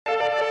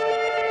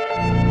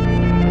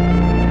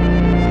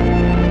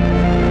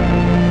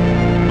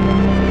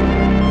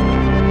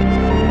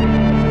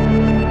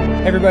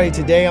Everybody,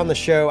 today on the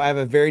show, I have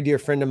a very dear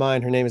friend of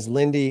mine. Her name is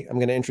Lindy. I'm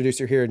going to introduce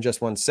her here in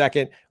just 1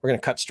 second. We're going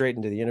to cut straight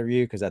into the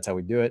interview because that's how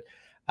we do it.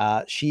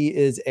 She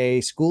is a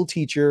school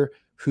teacher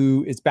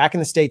who is back in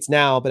the States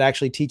now, but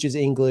actually teaches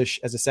English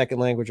as a second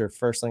language or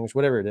first language,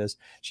 whatever it is.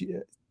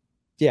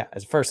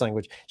 As a first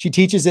language. She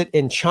teaches it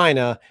in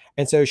China.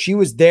 And so she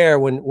was there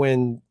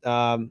when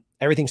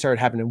everything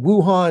started happening in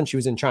Wuhan. She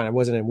was in China. It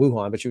wasn't in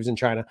Wuhan, but she was in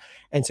China.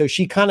 And so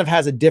she kind of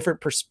has a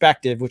different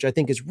perspective, which I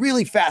think is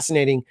really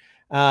fascinating.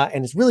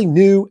 And it's really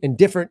new and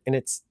different. And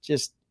it's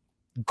just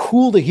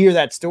cool to hear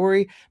that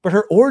story. But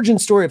her origin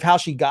story of how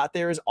she got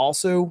there is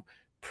also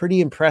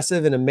pretty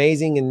impressive and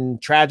amazing and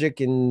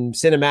tragic and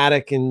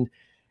cinematic. And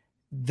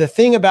the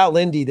thing about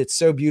Lindy that's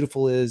so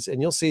beautiful is,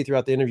 and you'll see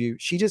throughout the interview,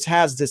 she just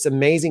has this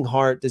amazing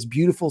heart, this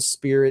beautiful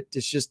spirit.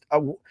 It's just,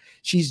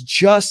 she's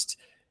just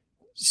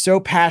so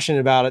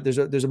passionate about it.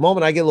 There's a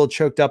moment I get a little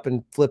choked up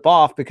and flip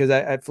off because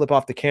I flip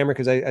off the camera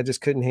because I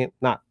just couldn't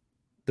not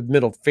the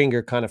middle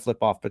finger kind of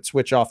flip off, but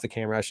switch off the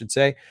camera, I should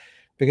say,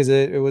 because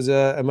it was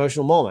a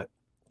emotional moment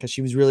because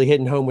she was really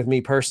hitting home with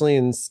me personally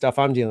and stuff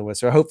I'm dealing with.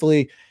 So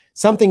hopefully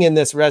something in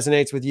this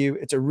resonates with you.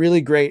 It's a really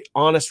great,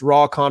 honest,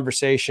 raw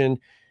conversation.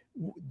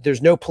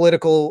 There's no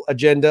political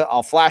agenda.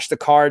 I'll flash the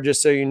card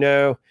just so you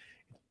know.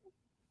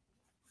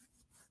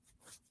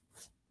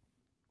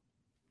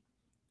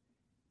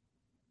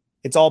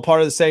 It's all part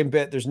of the same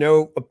bit. There's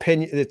no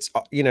opinion. It's,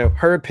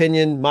 her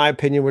opinion, my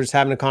opinion. We're just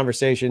having a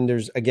conversation.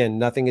 There's, again,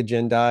 nothing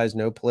agendized,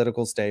 no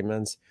political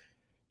statements,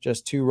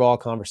 just two raw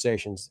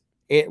conversations.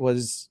 It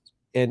was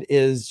and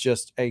is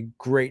just a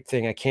great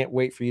thing. I can't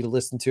wait for you to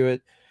listen to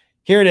it.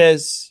 Here it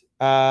is.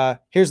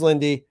 Here's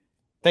Lindy.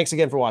 Thanks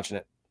again for watching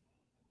it.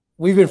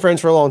 We've been friends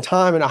for a long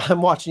time, and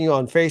I'm watching you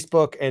on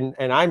Facebook, and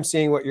I'm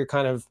seeing what you're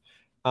kind of.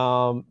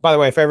 By the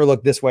way, if I ever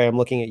look this way, I'm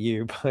looking at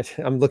you, but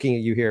I'm looking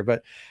at you here.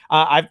 But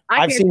I've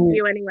seen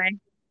you anyway.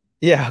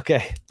 Yeah,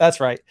 okay, that's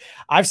right.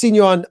 I've seen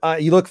you on.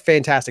 You look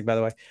fantastic, by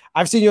the way.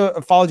 I've seen you,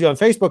 followed you on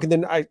Facebook, and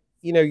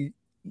then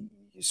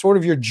sort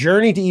of your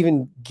journey to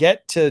even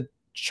get to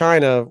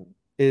China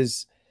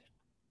is,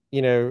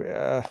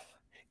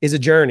 is a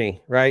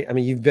journey, right? I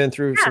mean, you've been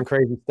through some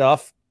crazy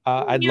stuff.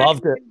 I'd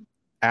love to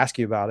ask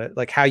you about it,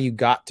 like how you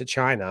got to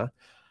China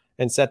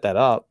and set that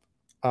up.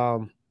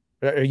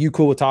 Are you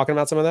cool with talking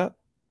about some of that?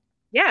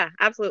 Yeah,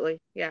 absolutely.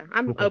 Yeah,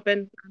 I'm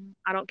open.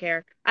 I don't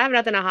care. I have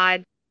nothing to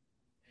hide.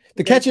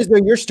 The catch is,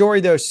 though, your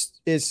story, though,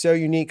 is so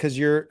unique because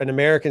you're an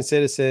American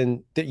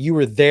citizen, that you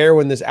were there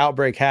when this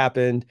outbreak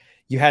happened.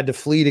 You had to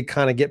flee to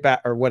kind of get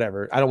back or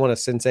whatever. I don't want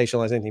to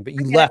sensationalize anything, but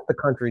you left the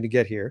country to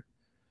get here.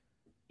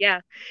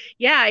 Yeah.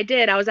 Yeah, I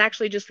did. I was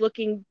actually just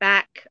looking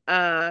back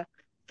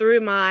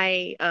through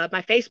my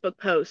my Facebook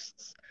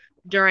posts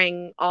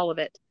during all of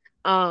it.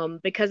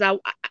 Because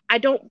I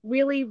don't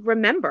really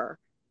remember.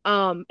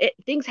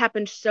 Things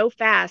happened so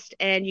fast,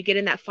 and you get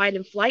in that fight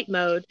and flight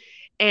mode,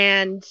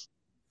 and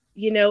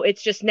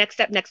it's just next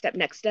step, next step,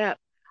 next step.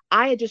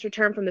 I had just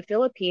returned from the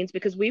Philippines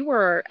because we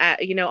were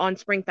on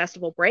Spring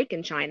Festival break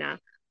in China.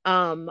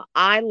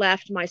 I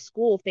left my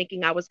school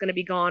thinking I was going to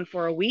be gone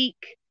for a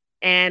week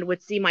and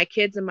would see my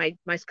kids and my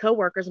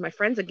coworkers and my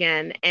friends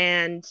again.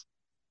 And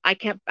I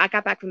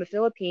got back from the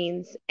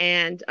Philippines,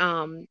 and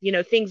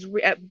things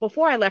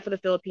before I left for the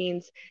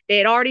Philippines, they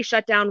had already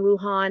shut down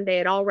Wuhan. They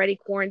had already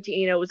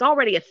quarantined. It was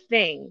already a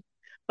thing,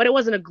 but it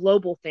wasn't a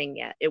global thing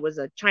yet. It was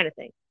a China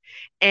thing.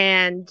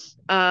 And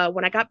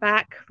when I got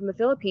back from the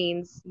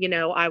Philippines,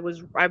 I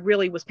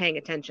really was paying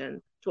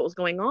attention to what was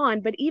going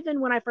on. But even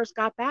when I first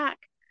got back,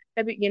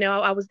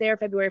 I was there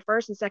February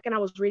 1st and 2nd. I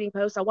was reading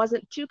posts. I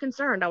wasn't too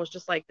concerned. I was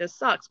just like, this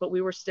sucks. But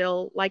we were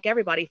still, like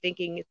everybody,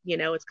 thinking,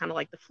 it's kind of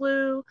like the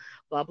flu,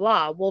 blah,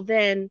 blah. Well,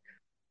 then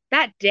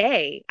that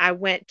day, I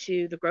went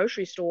to the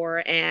grocery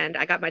store and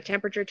I got my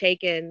temperature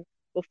taken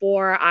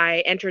before I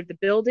entered the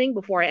building,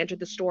 before I entered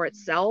the store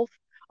itself,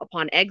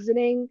 upon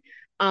exiting.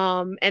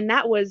 And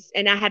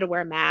I had to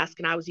wear a mask,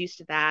 and I was used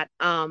to that.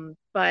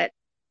 But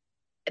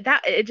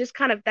it just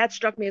kind of, that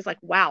struck me as like,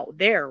 wow,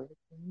 they're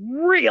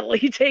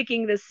really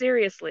taking this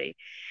seriously.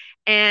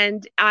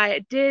 And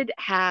I did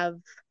have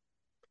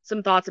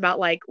some thoughts about,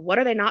 like, what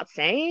are they not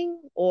saying?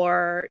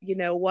 Or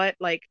what,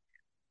 like,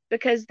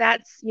 because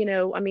that's,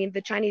 I mean,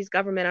 the Chinese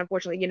government,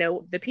 unfortunately,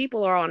 the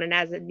people are on an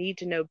as a need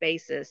to know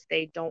basis.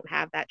 They don't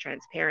have that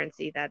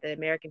transparency that the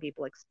American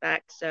people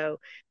expect. So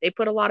they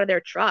put a lot of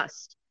their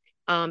trust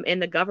in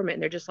the government,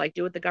 and they're just like,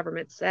 do what the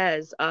government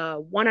says.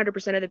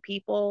 100% of the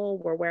people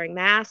were wearing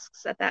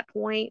masks at that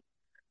point.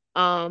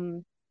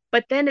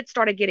 But then it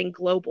started getting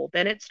global.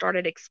 Then it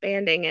started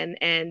expanding,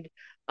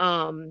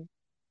 um,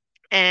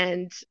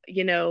 and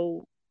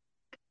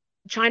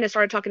China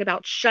started talking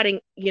about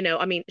shutting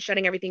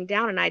everything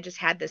down. And I just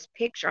had this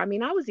picture. I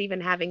mean, I was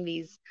even having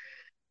these,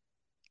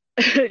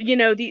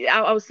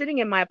 I was sitting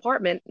in my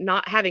apartment,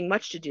 not having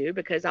much to do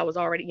because I was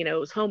already, it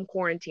was home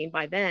quarantine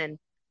by then,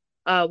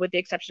 with the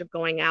exception of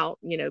going out,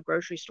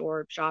 grocery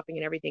store shopping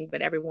and everything.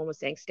 But everyone was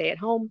saying stay at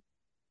home.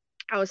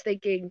 I was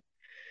thinking,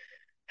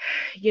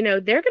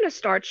 they're going to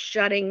start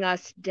shutting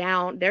us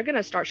down. They're going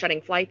to start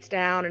shutting flights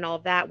down and all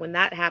of that. When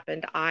that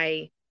happened,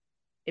 I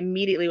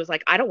immediately was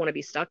like, I don't want to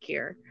be stuck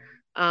here.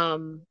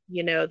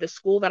 The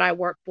school that I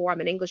work for,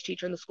 I'm an English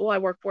teacher, and the school I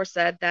work for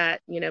said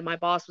that, my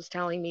boss was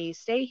telling me,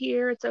 stay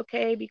here, it's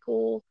okay, be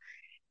cool.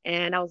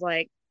 And I was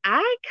like,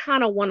 I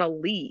kind of want to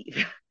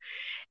leave.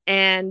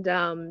 And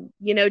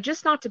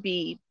just not to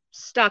be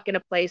stuck in a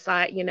place.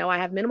 I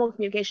have minimal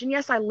communication.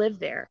 Yes, I live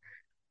there.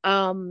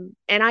 And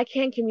I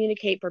can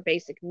communicate for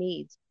basic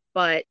needs,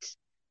 but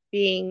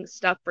being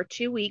stuck for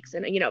 2 weeks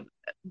and,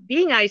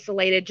 being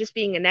isolated, just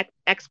being an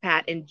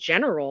expat in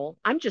general,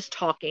 I'm just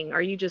talking.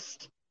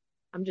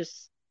 I'm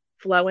just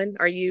flowing.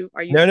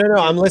 No, no,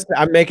 no. I'm listening.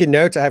 I'm making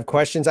notes. I have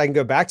questions I can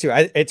go back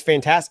to. It's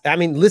fantastic. I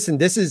mean, listen,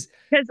 this is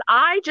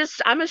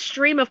because I'm a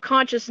stream of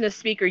consciousness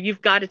speaker.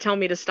 You've got to tell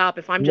me to stop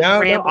if I'm just no,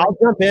 no. rambling. I'll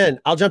jump in.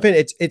 I'll jump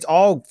in. It's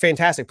all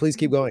fantastic. Please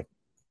keep going.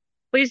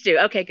 Please do.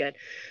 Okay, good.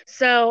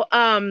 So,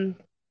 where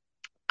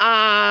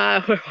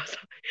was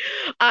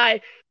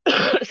I?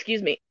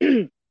 Excuse me.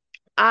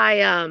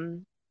 I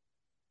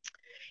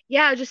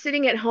yeah, just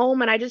sitting at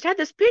home and I just had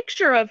this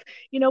picture of,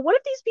 what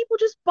if these people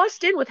just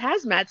bust in with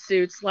hazmat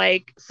suits?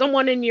 Like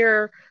someone in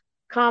your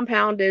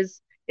compound is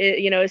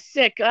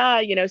sick,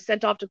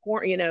 sent off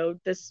to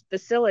this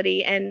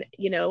facility. And,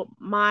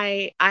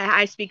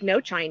 I speak no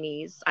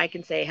Chinese. I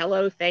can say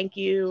hello, thank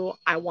you.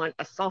 I want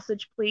a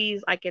sausage,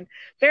 please. I can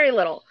very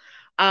little.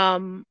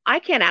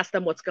 I can't ask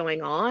them what's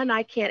going on.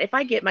 I can't, if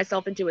I get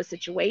myself into a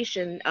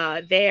situation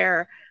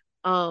there,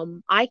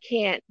 I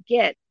can't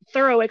get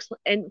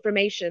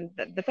information,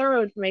 the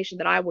thorough information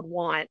that I would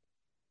want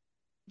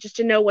just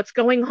to know what's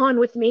going on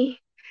with me.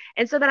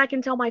 And so that I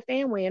can tell my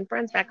family and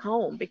friends back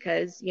home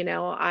because,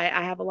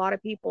 I have a lot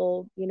of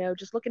people,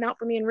 just looking out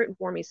for me and rooting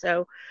for me.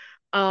 So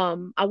I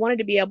wanted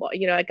to be able,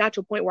 I got to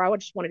a point where I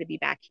just wanted to be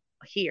back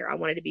here. I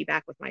wanted to be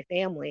back with my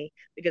family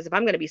because if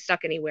I'm going to be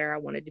stuck anywhere, I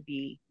wanted to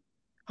be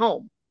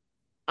home.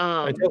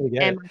 I totally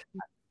get And it.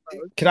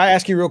 Can I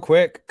ask you real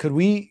quick? Could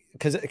we,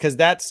 because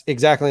that's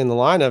exactly in the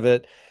line of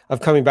it, of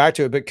coming back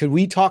to it, but could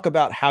we talk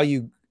about how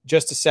you,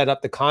 just to set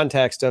up the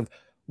context of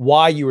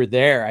why you were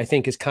there, I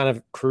think is kind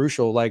of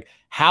crucial. Like,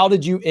 how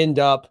did you end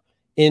up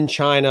in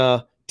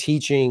China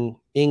teaching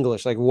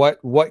English? Like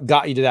what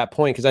got you to that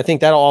point? Because I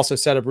think that'll also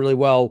set up really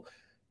well,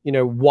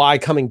 why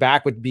coming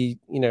back would be,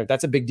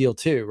 that's a big deal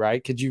too,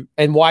 right? Could you,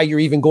 and why you're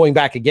even going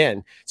back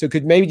again. So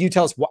could maybe you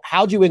tell us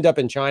how'd you end up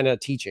in China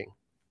teaching?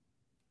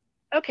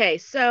 Okay,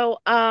 so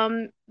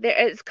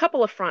there is a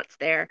couple of fronts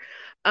there.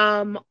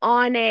 On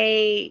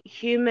a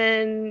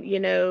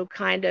human,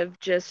 kind of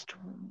just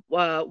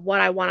what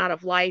I want out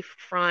of life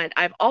front,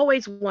 I've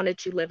always wanted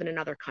to live in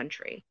another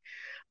country.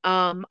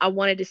 I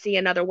wanted to see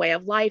another way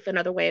of life,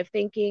 another way of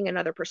thinking,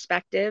 another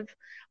perspective.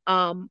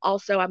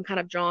 Also, I'm kind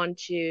of drawn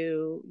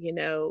to,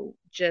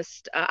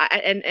 just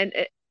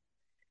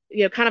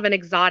kind of an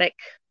exotic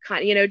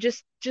kind,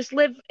 just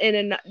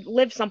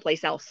live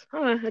someplace else.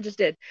 I just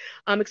did.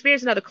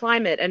 Experience another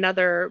climate,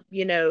 another,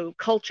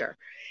 culture.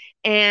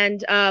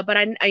 And but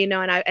I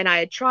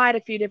had tried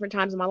a few different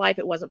times in my life.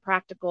 It wasn't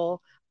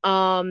practical.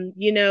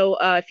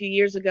 A few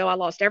years ago, I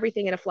lost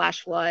everything in a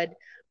flash flood.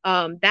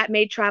 That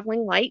made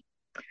traveling light.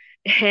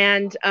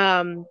 And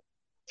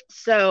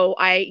so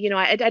I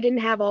didn't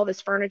have all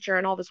this furniture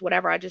and all this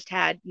whatever. I just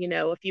had,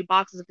 a few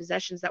boxes of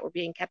possessions that were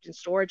being kept in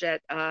storage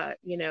at, a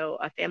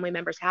family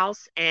member's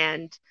house.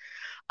 And,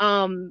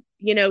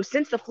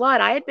 since the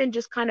flood, I had been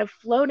just kind of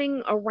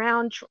floating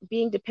around,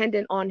 being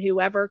dependent on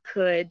whoever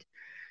could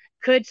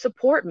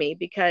support me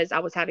because I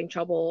was having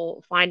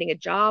trouble finding a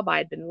job. I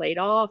had been laid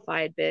off.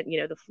 I had been,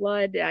 the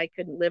flood, I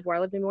couldn't live where I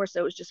lived anymore.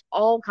 So it was just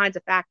all kinds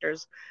of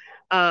factors,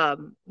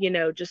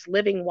 just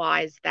living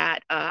wise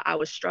that I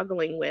was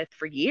struggling with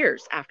for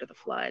years after the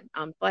flood.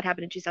 Flood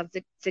happened in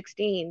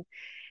 2016.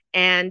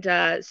 And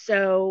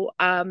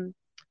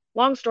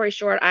long story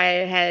short,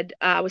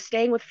 I was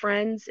staying with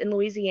friends in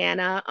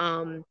Louisiana.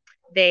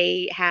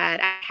 They had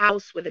a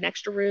house with an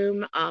extra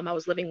room. I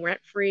was living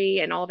rent free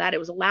and all that. It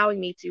was allowing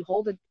me to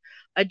hold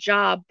a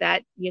job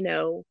that,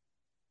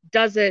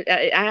 doesn't,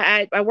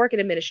 I work in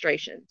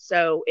administration.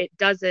 So it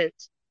doesn't,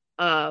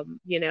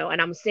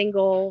 and I'm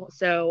single.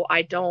 So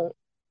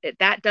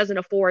that doesn't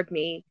afford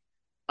me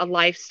a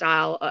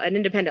lifestyle, an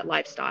independent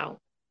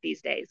lifestyle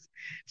these days.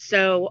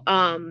 So,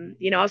 I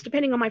was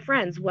depending on my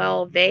friends.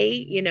 Well,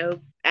 they,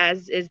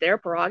 as is their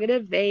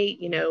prerogative, they,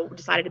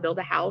 decided to build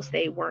a house.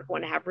 They weren't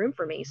going to have room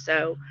for me.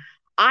 So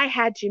I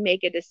had to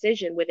make a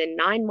decision within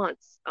 9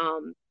 months.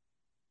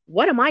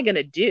 What am I going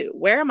to do?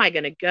 Where am I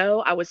going to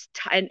go?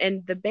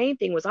 And the main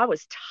thing was I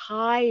was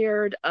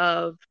tired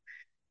of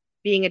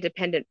being a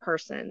dependent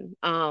person.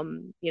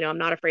 I'm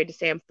not afraid to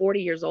say I'm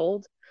 40 years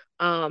old.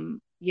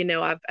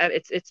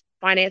 It's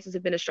finances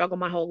have been a struggle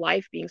my whole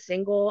life, being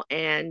single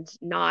and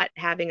not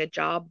having a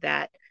job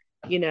that,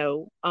 you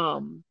know,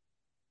 um,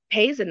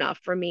 pays enough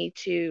for me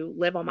to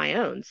live on my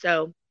own.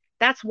 So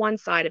that's one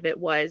side of it.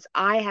 Was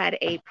I had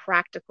a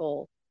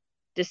practical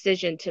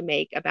decision to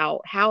make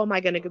about how am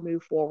I going to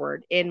move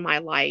forward in my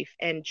life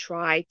and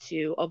try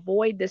to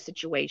avoid this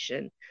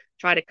situation,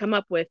 try to come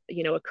up with,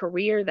 a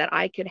career that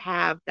I could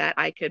have, that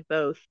I could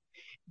both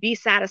be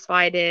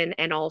satisfied in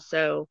and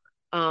also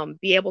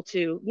be able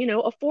to,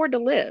 afford to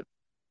live.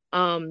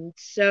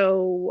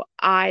 So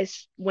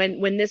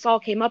when this all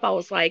came up, I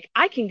was like,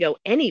 I can go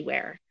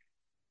anywhere.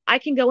 I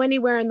can go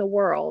anywhere in the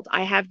world.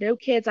 I have no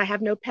kids. I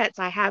have no pets.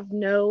 I have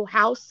no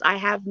house. I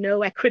have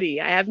no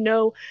equity. I have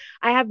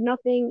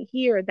nothing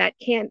here that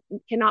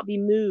cannot be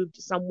moved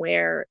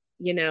somewhere,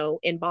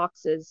 in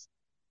boxes.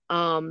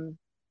 Um,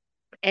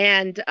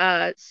 and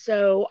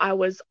so I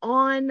was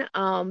on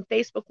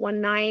Facebook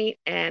one night,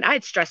 and I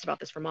had stressed about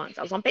this for months.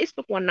 I was on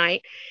Facebook one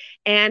night,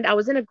 and I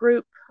was in a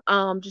group,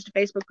 just a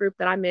Facebook group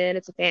that I'm in.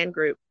 It's a fan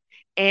group.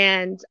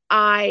 And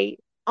I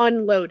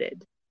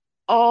unloaded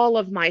all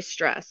of my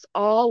stress,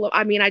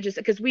 I mean,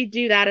 because we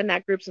do that in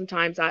that group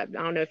sometimes. I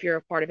don't know if you're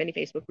a part of any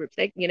Facebook groups.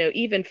 They,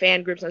 even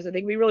fan groups, I think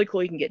it'd be really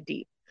cool. You can get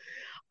deep.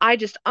 I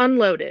just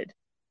unloaded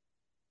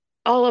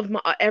all of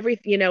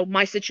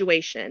my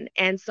situation.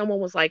 And someone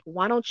was like,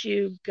 why don't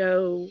you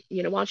go,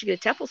 why don't you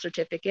get a TEFL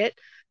certificate?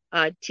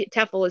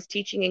 TEFL is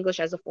Teaching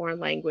English as a Foreign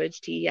Language,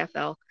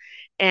 TEFL,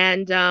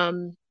 and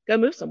go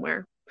move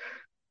somewhere.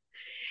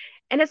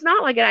 And it's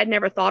not like I'd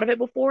never thought of it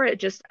before. It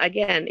just,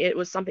 again, it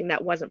was something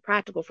that wasn't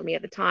practical for me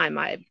at the time,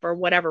 for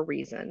whatever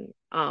reason,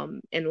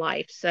 in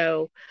life.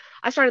 So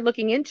I started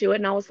looking into it,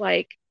 and I was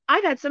like,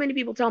 I've had so many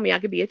people tell me I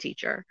could be a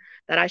teacher,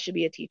 that I should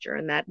be a teacher,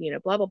 and that,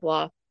 blah, blah,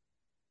 blah.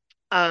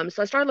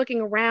 So I started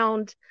looking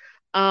around,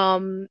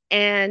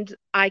 and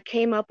I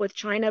came up with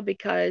China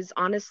because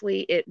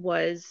honestly,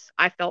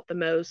 I felt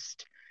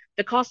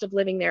the cost of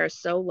living there is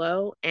so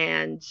low,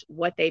 and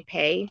what they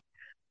pay,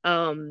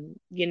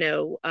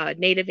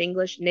 native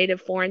English,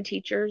 native foreign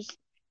teachers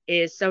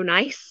is so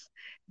nice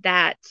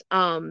that,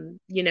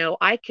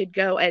 I could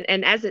go,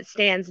 and as it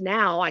stands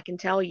now, I can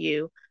tell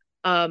you,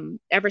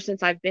 ever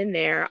since I've been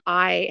there,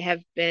 I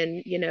have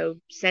been,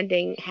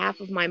 sending half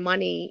of my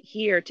money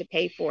here to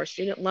pay for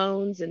student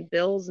loans and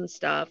bills and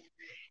stuff.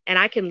 And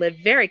I can live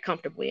very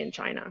comfortably in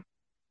China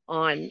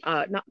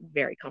not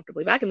very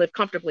comfortably, but I can live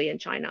comfortably in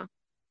China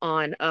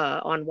on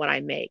what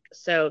I make.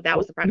 So that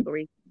was the practical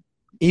reason.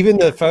 Even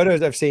the Yeah.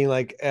 photos I've seen,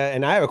 like,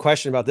 and I have a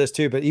question about this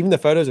too, but even the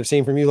photos I've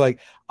seen from you, like,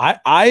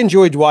 I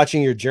enjoyed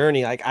watching your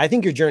journey. Like, I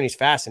think your journey's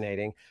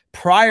fascinating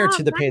prior Oh,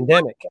 to the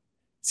pandemic.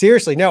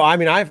 Seriously, no, I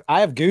mean, I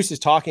have Gooses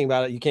talking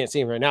about it. You can't see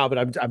him right now,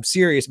 but I'm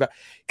serious about,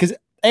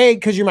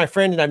 because you're my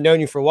friend and I've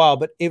known you for a while,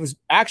 but it was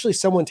actually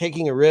someone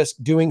taking a risk,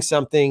 doing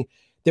something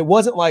that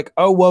wasn't like,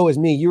 oh, woe is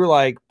me. You were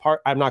like,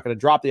 I'm not going to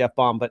drop the F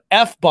bomb, but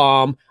F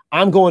bomb,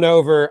 I'm going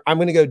over, I'm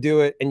going to go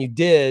do it. And you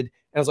did.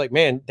 And I was like,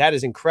 man, that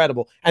is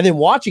incredible. And then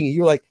watching it,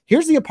 you were like,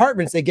 here's the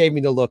apartments they gave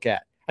me to look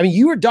at. I mean,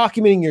 you were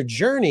documenting your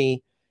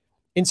journey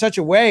in such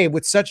a way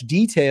with such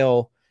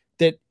detail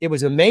that it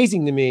was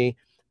amazing to me.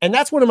 And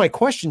that's one of my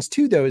questions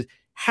too, though, is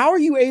how are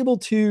you able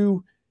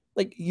to,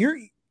 like,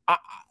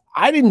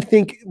 I didn't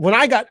think when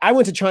I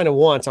went to China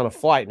once on a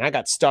flight and I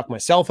got stuck. My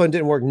cell phone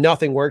didn't work.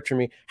 Nothing worked for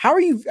me. How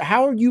are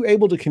you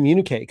able to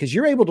communicate? Because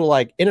you're able to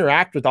like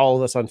interact with all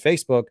of us on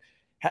Facebook.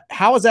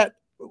 How is that?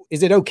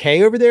 Is it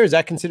okay over there? Is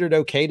that considered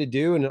okay to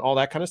do and all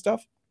that kind of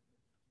stuff?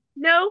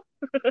 No,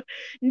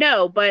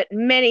 no, but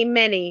many,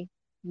 many,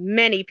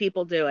 many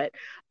people do it.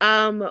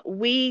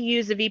 We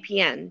use a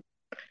VPN,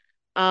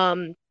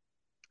 um,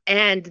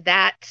 and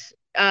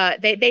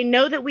they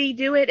know that we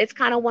do it. It's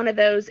kind of one of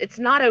those. It's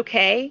not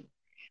okay,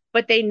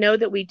 but they know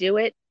that we do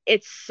it.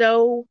 It's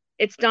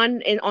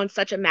done on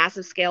such a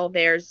massive scale.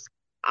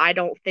 I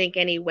don't think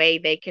any way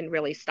they can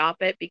really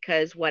stop it,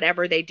 because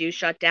whatever they do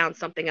shut down,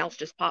 something else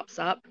just pops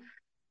up.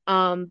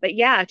 But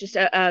yeah, just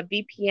a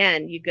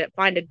VPN.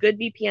 Find a good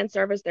VPN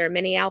service. There are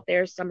many out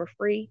there. Some are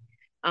free.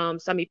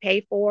 Some you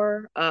pay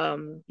for.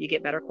 You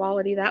get better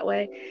quality that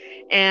way.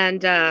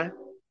 And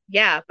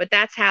yeah, but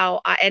that's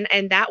how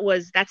and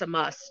that's a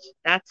must.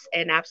 That's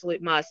an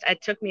absolute must.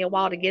 It took me a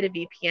while to get a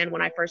VPN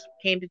when I first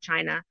came to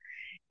China.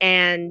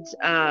 And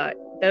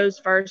those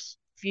first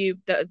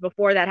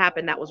before that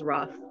happened, that was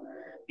rough,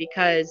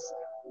 because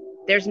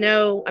there's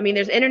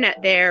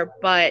internet there,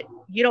 but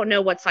you don't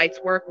know what sites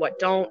work, what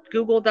don't.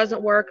 Google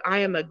doesn't work. I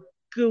am a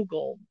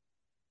Google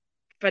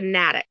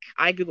fanatic.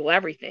 I Google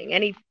everything.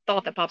 Any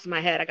thought that pops in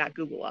my head, I got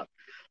Google up.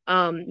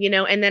 And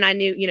then I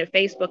knew,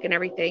 Facebook and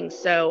everything.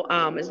 So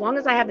as long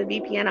as I have the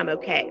VPN, I'm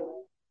okay.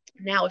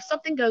 Now, if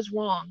something goes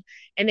wrong,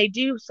 and they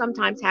do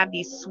sometimes have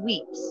these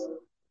sweeps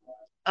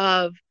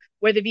of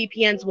where the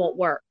VPNs won't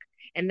work.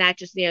 And that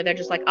just, they're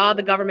just like, oh,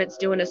 the government's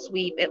doing a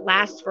sweep. It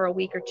lasts for a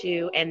week or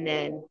two, and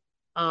then,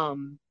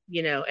 and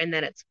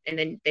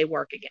then they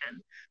work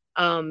again.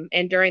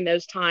 And during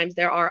those times,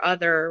 there are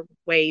other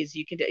ways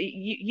you can do.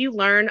 You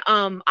learn.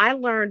 I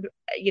learned,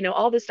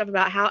 all this stuff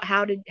about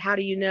how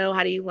do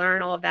you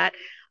learn all of that?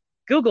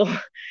 Google,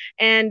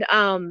 and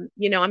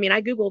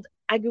I Google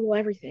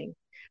everything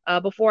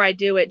before I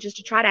do it, just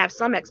to try to have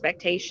some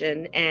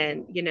expectation,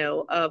 and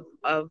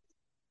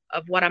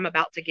of what I'm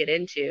about to get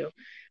into.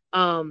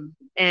 And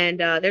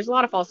there's a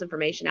lot of false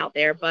information out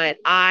there, but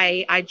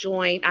I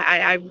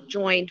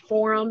joined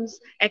forums,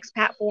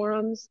 expat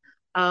forums.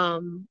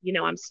 I'm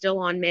still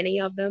on many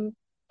of them.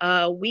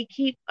 We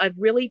keep a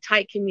really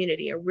tight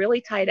community, a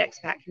really tight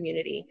expat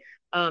community.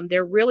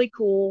 They're really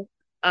cool.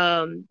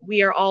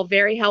 We are all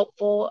very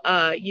helpful.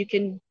 You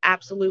can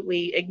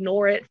absolutely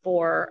ignore it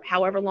for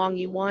however long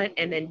you want,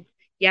 and then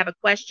you have a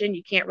question,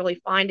 you can't really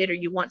find it, or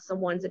you want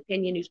someone's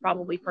opinion who's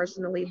probably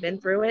personally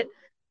been through it.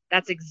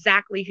 That's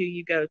exactly who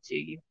you go to.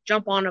 You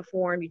jump on a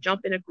forum, you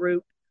jump in a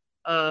group.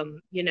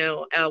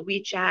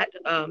 WeChat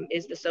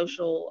is the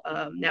social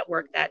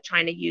network that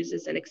China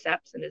uses and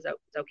accepts and is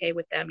okay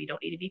with them. You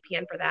don't need a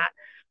VPN for that.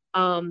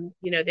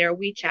 There are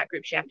WeChat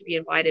groups you have to be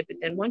invited, but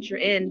then once you're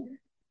in,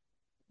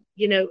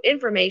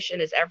 information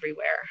is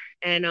everywhere.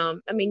 And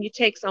I mean, you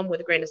take some with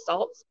a grain of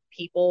salt,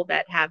 people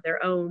that have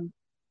their own,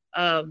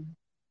 um,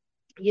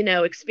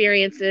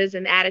 experiences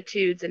and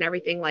attitudes and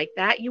everything like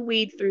that. You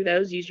weed through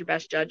those, use your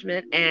best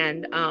judgment,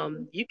 and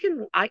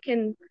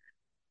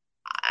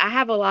I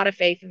have a lot of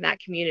faith in that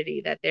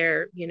community that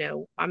they're,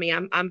 I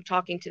mean, I'm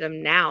talking to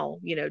them now,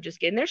 just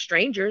getting, they're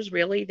strangers,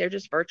 really. They're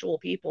just virtual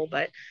people,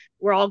 but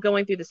we're all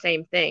going through the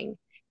same thing.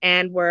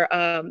 And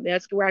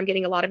that's where I'm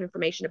getting a lot of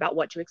information about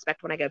what to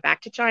expect when I go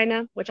back to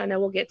China, which I know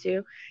we'll get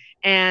to.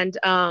 And,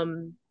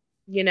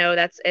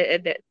 that's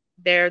that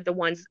they're the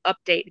ones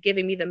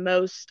giving me the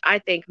most, I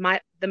think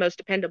the most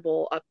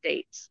dependable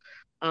updates,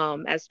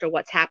 as to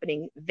what's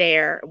happening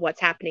there,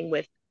 what's happening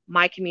with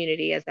my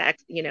community as as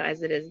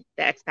it is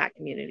the expat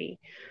community.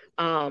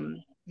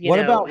 What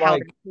about How they're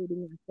like,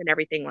 treating us and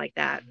everything like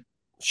that.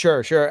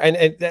 sure, sure.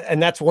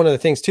 And that's one of the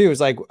things too, is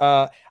like,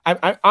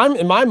 I'm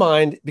in my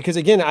mind, because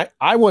again,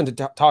 I wanted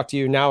to talk to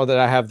you now that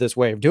I have this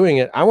way of doing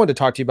it. I wanted to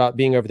talk to you about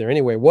being over there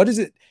anyway. What is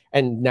it?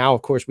 And now,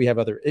 of course, we have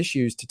other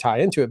issues to tie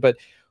into it, but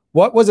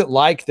what was it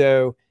like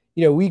though?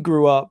 We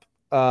grew up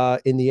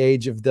in the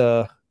age of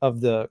the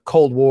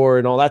Cold War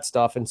and all that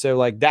stuff. And so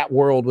like that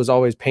world was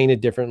always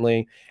painted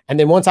differently. And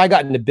then once I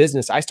got into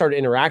business, I started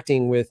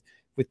interacting with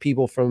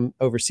people from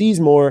overseas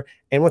more.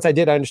 And once I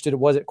did, I understood it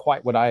wasn't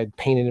quite what I had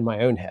painted in my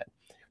own head.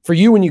 For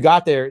you, when you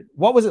got there,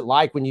 what was it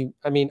like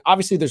I mean,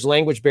 obviously there's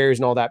language barriers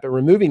and all that, but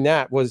removing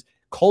that, was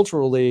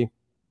culturally,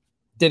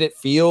 did it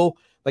feel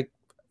like,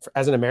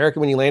 as an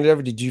American, when you landed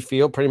over, did you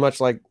feel pretty much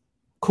like,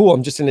 cool,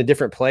 I'm just in a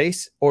different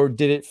place? Or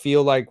did it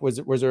feel like, was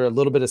there a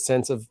little bit of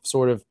sense of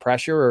sort of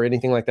pressure or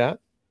anything like that?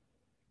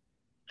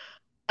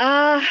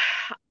 Uh,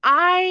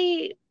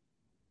 I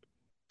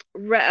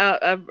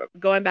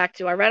going back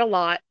to, I read a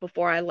lot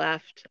before I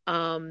left,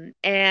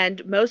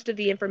 and most of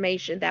the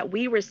information that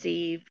we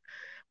receive,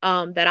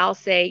 that I'll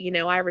say,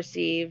 I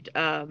received,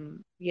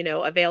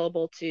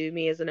 available to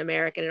me as an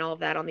American and all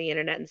of that on the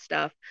internet and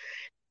stuff.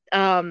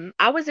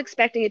 I was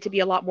expecting it to be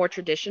a lot more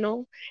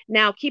traditional.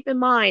 Now, keep in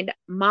mind,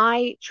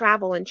 my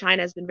travel in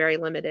China has been very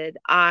limited.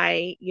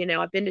 I've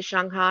been to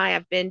Shanghai,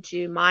 I've been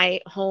to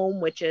my home,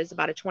 which is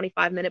about a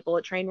 25-minute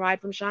bullet train ride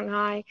from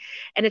Shanghai,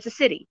 and it's a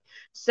city.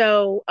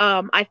 So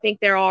I think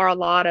there are a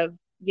lot of,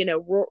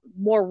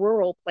 more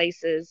rural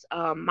places.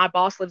 My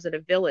boss lives in a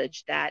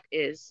village that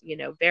is,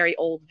 very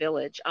old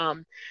village.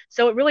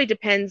 So it really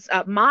depends.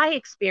 My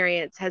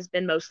experience has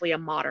been mostly a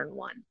modern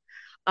one.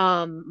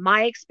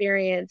 My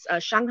experience,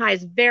 Shanghai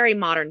is a very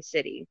modern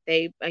city.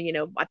 I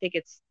think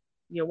it's,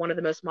 one of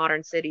the most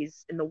modern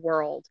cities in the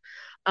world.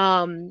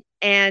 And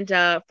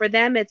For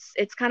them,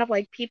 it's kind of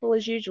like people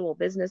as usual,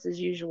 business as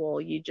usual.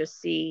 You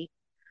just see,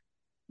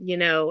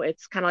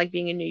 it's kind of like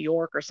being in New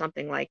York or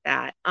something like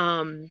that.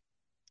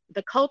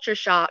 The culture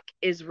shock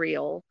is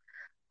real,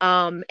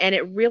 and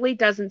it really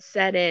doesn't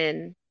set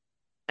in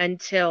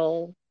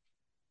until,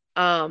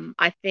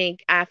 I think,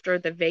 after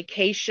the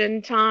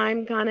vacation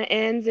time kind of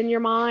ends in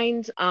your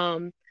mind.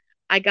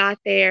 I got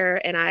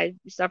there and I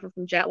suffered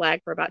from jet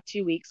lag for about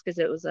 2 weeks because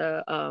it was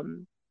a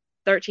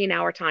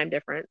 13-hour time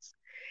difference.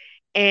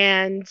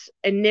 And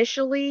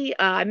initially,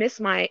 I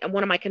missed my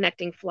one of my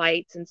connecting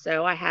flights, and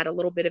so I had a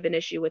little bit of an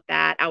issue with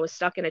that. I was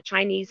stuck in a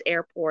Chinese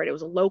airport. It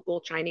was a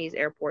local Chinese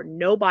airport.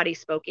 Nobody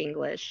spoke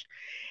English,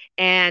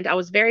 and I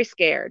was very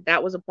scared.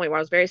 That was a point where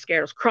I was very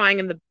scared. I was crying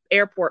in the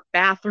airport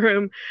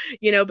bathroom,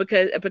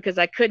 because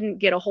I couldn't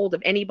get a hold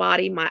of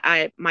anybody.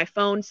 My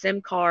phone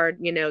SIM card,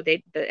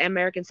 the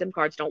American SIM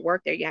cards don't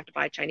work there. You have to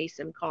buy a Chinese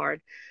SIM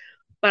card.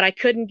 But I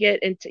couldn't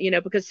get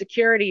into, because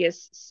security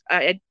is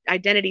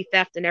identity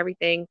theft and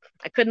everything.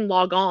 I couldn't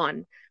log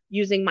on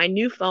using my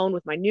new phone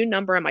with my new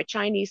number and my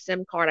Chinese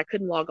SIM card. I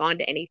couldn't log on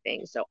to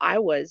anything. So I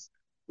was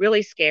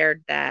really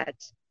scared that,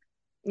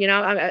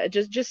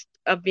 just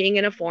of being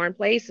in a foreign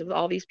place with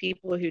all these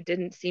people who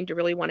didn't seem to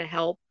really want to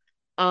help.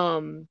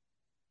 Um,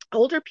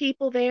 Older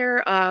people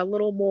there, a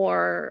little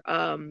more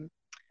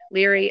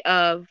leery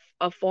of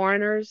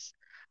foreigners.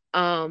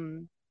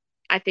 Um,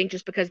 I think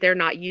just because they're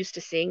not used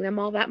to seeing them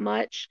all that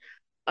much.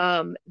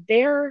 Um,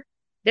 their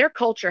their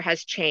culture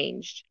has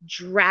changed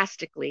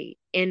drastically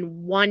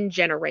in one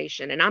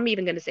generation, and I'm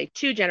even going to say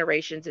 2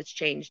 generations. It's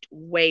changed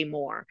way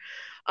more.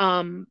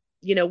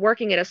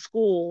 Working at a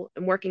school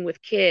and working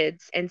with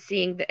kids and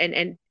seeing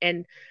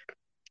and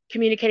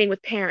communicating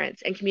with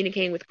parents and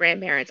communicating with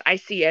grandparents, I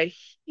see a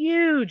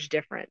huge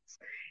difference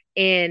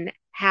in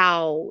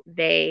how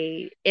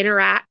they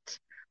interact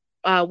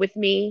with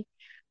me,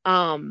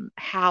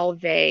 how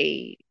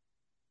they,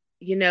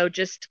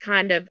 just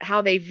kind of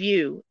how they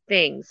view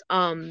things.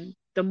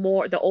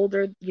 the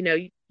older,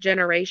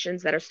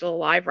 generations that are still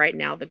alive right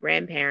now, the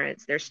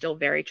grandparents, they're still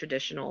very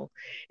traditional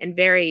and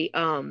very,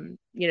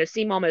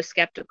 seem almost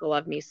skeptical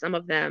of me. Some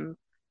of them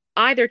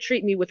either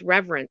treat me with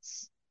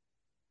reverence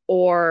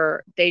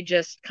or they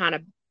just kind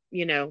of,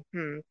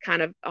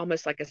 kind of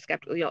almost like a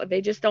skeptical,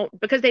 they just don't,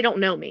 because they don't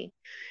know me.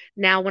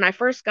 Now, when I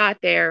first got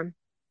there,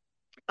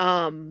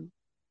 um,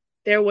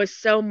 there was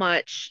so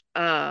much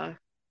to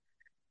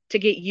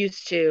get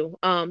used to,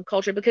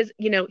 culture, because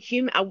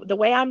the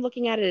way I'm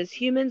looking at it is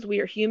humans,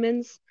 we are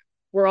humans,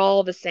 we're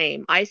all the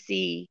same. I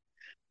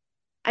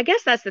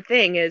guess that's the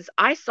thing, is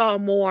I saw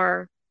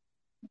more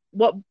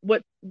what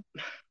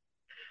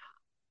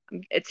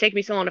it's taken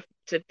me so long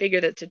to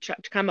figure that, to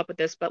come up with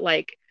this, but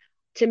like,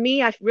 to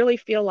me, I really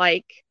feel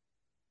like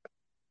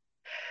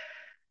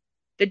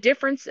the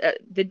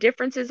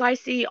differences I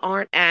see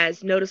aren't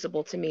as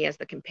noticeable to me as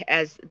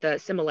the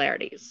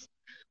similarities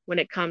when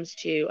it comes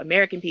to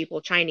American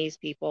people, Chinese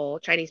people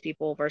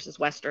versus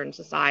Western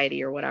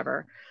society or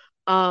whatever.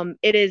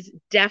 It is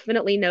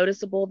definitely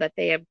noticeable that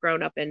they have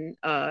grown up in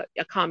a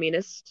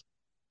communist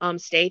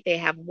state. They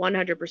have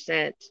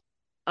 100%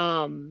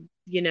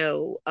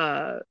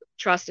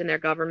 trust in their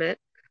government.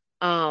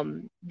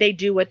 They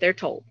do what they're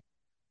told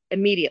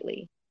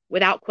immediately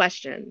without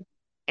question.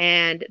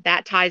 And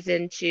that ties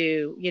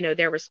into,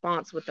 their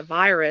response with the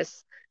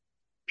virus.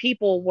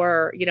 People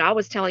were, I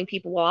was telling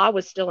people while I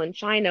was still in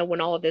China when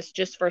all of this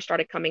just first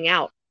started coming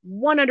out,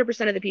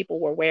 100% of the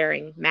people were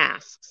wearing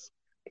masks.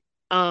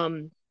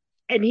 Um,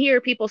 and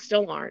here people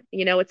still aren't.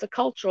 It's a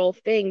cultural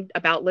thing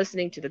about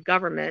listening to the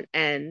government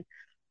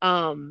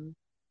um,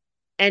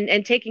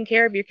 and taking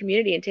care of your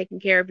community and taking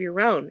care of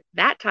your own.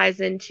 That ties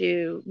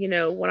into,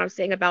 what I'm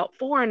saying about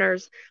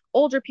foreigners.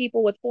 Older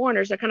people with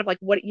foreigners are kind of like,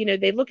 what,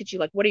 they look at you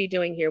like, what are you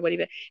doing here? What are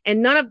you?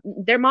 And none of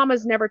their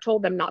mamas never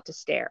told them not to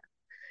stare.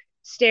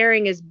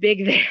 Staring is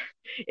big there.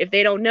 If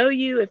they don't know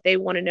you, if they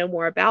want to know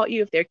more about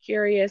you, if they're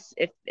curious,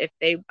 if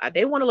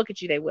they want to look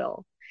at you, they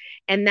will.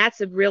 And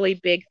that's a really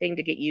big thing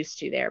to get used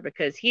to there,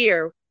 because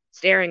here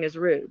staring is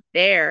rude.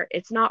 There,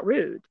 it's not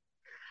rude.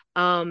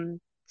 Um,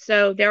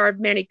 so there are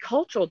many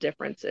cultural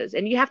differences,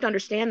 and you have to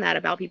understand that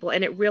about people.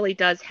 And it really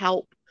does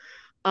help,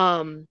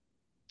 um,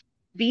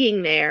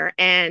 being there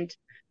and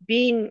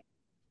being,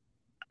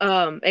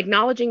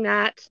 acknowledging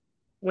that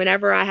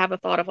whenever I have a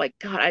thought of like,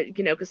 God,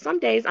 because some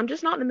days I'm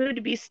just not in the mood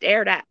to be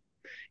stared at.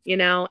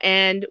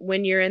 And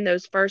when you're in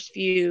those first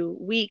few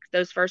weeks,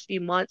 those first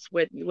few months,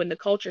 when the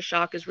culture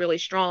shock is really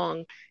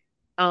strong,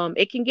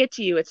 it can get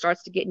to you. It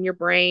starts to get in your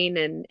brain,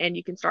 and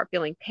you can start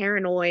feeling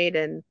paranoid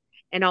and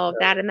all of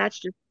that. And that's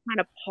just kind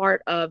of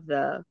part of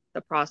the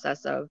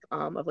process of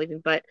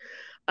leaving. But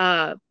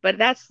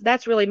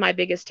that's really my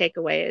biggest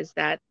takeaway, is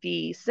that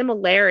the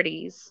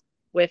similarities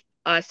with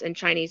us and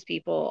Chinese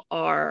people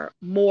are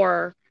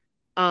more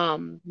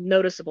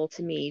noticeable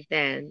to me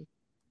than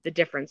the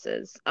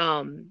differences.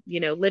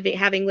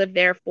 Having lived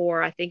there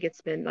for, I think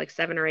it's been like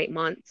 7 or 8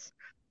 months.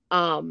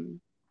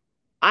 Um,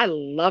 I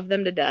love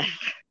them to death.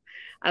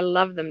 I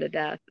love them to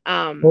death.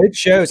 Well, it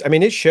shows. I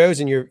mean, it shows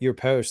in your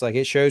post. Like,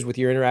 it shows with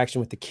your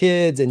interaction with the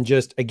kids, and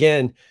just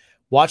again,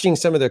 watching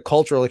some of the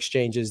cultural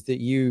exchanges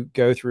that you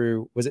go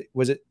through. Was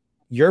it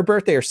your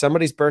birthday or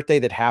somebody's birthday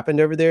that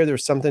happened over there? There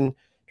was something. Do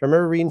I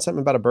remember reading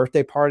something about a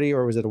birthday party,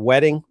 or was it a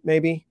wedding?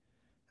 Maybe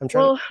I'm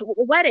trying to. Well,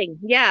 wedding,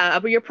 yeah,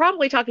 but you're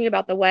probably talking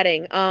about the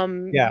wedding.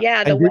 Yeah,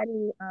 Yeah, the and did,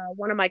 wedding.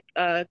 One of my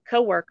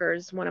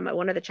coworkers, one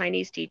of the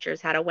Chinese teachers,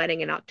 had a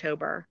wedding in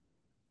October.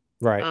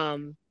 right.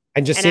 Um,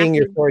 And just and seeing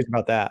your after, stories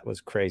about that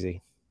was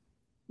crazy.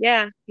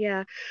 yeah,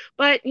 yeah,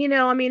 but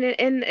I mean,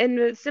 in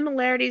the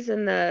similarities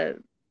and the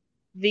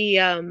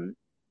the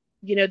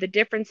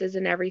differences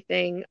and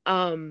everything.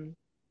 I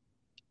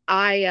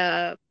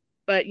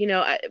but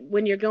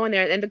when you're going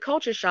there and the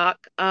culture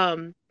shock,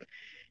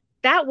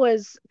 that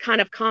was kind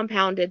of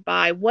compounded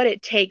by what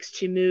it takes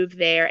to move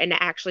there and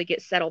to actually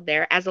get settled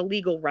there as a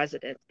legal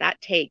resident. That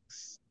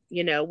takes,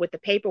 with the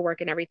paperwork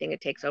and everything, it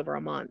takes over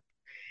a month.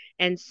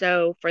 And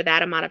so for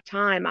that amount of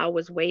time, I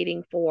was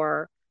waiting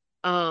for,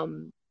 I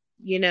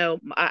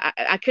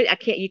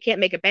can't, you can't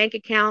make a bank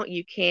account.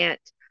 You can't,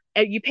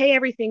 you pay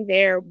everything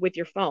there with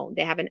your phone.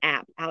 They have an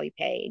app,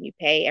 Alipay, and you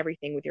pay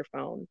everything with your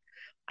phone.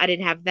 I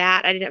didn't have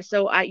that. I didn't have,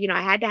 so I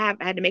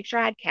had to make sure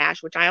I had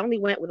cash, which I only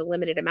went with a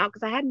limited amount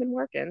because I hadn't been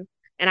working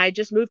and I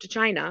just moved to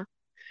China.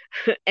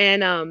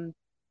 And,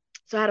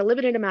 so I had a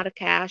limited amount of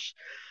cash.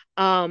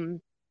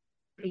 Um,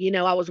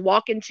 I was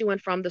walking to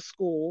and from the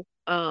school,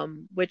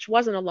 which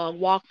wasn't a long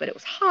walk, but it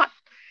was hot.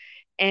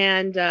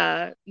 And,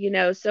 so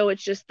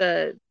it's just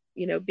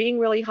being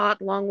really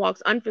hot, long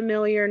walks,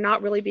 unfamiliar,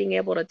 not really being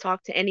able to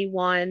talk to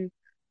anyone,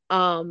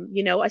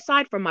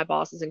 aside from my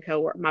boss and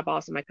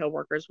my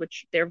coworkers,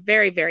 which they're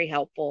very, very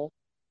helpful.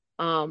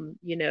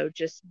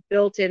 Just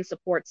built-in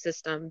support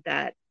system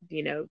that,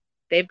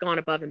 they've gone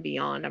above and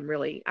beyond. I'm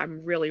really,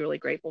 really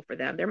grateful for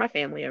them. They're my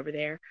family over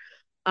there.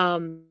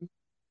 Um,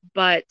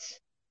 but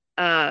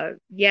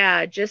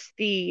yeah, just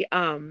the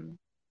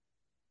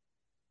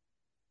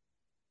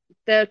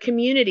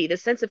community, the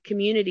sense of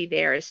community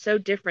there is so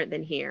different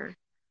than here.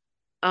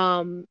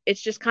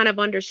 It's just kind of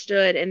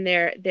understood, and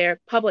their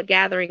public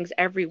gatherings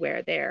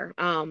everywhere there.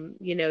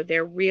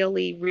 They're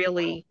really,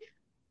 really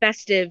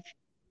festive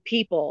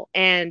people,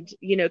 and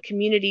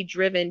community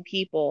driven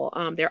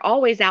people. They're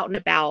always out and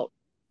about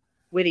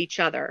with each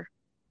other.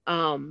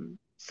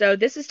 So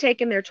this has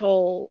taken their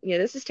toll,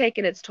 this has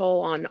taken its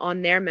toll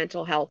on their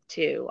mental health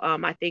too.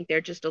 I think they're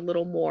just a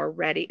little more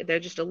ready. They're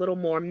just a little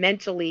more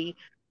mentally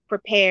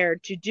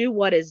prepared to do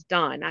what is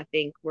done. I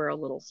think we're a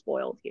little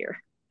spoiled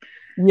here.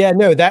 Yeah,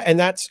 no,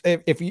 that's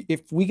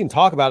if we can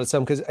talk about it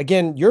some, because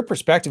again, your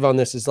perspective on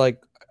this is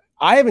like,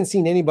 I haven't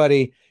seen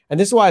anybody, and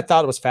this is why I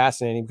thought it was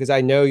fascinating, because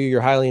I know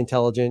you're highly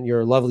intelligent,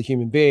 you're a lovely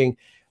human being,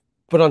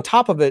 but on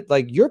top of it,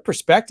 like your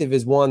perspective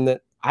is one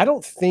that I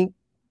don't think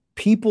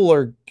people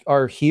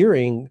are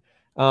hearing.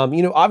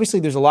 Obviously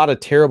there's a lot of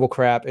terrible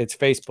crap. It's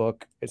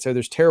Facebook, and so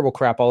there's terrible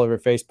crap all over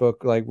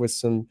Facebook, like with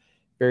some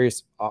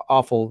various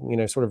awful,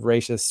 sort of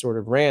racist sort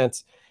of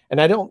rants. And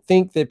I don't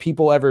think that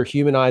people ever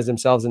humanize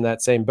themselves in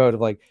that same boat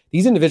of like,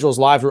 these individuals'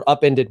 lives were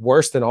upended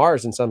worse than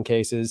ours in some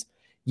cases.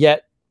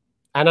 Yet,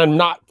 and I'm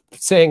not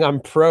saying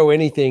I'm pro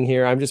anything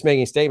here, I'm just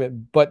making a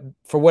statement, but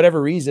for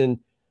whatever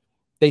reason,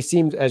 they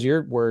seemed, as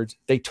your words,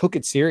 they took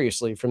it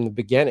seriously from the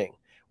beginning.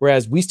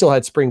 Whereas we still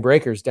had spring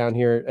breakers down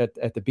here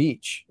at the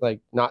beach, like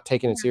not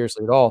taking it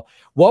seriously at all.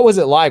 What was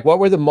it like? What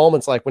were the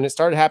moments like when it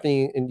started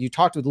happening? And you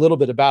talked a little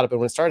bit about it, but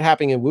when it started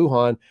happening in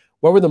Wuhan,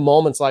 what were the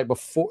moments like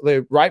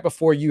right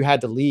before you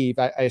had to leave?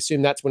 I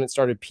assume that's when it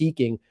started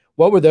peaking.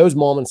 What were those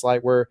moments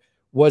like?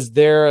 Was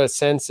there a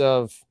sense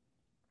of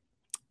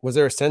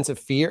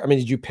fear? I mean,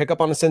 did you pick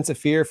up on a sense of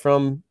fear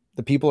from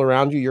the people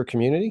around you, your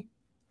community?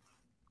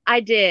 I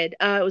did.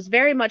 It was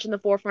very much in the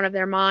forefront of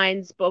their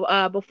minds.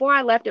 But before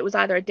I left, it was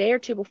either a day or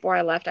two before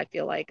I left, I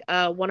feel like.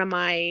 One of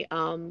my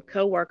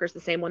co-workers, the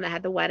same one that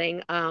had the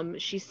wedding,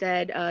 she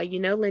said,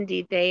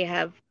 Lindy, they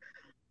have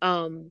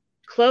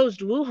closed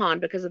Wuhan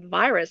because of the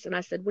virus. And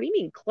I said, what do you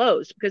mean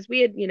closed? Because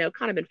we had,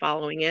 kind of been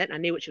following it. And I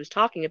knew what she was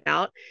talking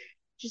about.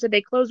 She said,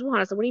 they closed Wuhan.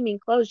 I said, what do you mean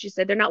closed? She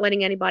said, they're not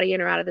letting anybody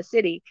in or out of the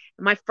city.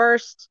 And my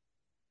first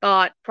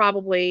thought,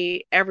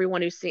 probably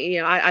everyone who's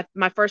seen,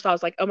 my first thought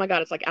was like, oh my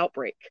God, it's like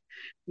Outbreak,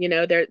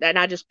 there. And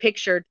I just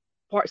pictured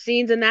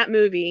scenes in that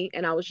movie,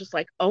 and I was just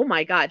like, oh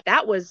my God,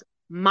 that was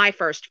my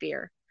first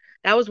fear.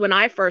 That was when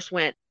I first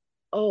went,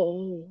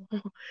 oh,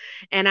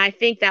 and I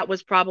think that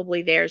was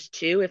probably theirs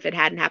too. If it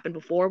hadn't happened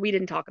before, we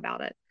didn't talk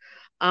about it.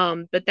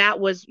 But that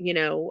was,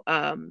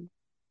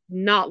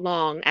 not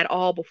long at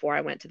all before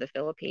I went to the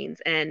Philippines.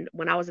 And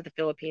when I was at the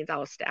Philippines, I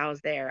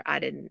was there.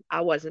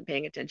 I wasn't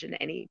paying attention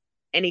to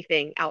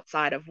anything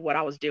outside of what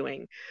I was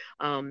doing.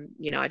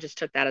 I just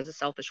took that as a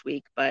selfish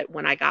week. But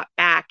when I got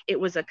back, it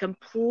was a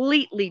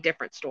completely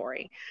different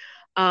story.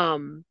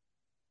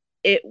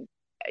 It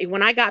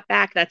When I got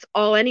back, that's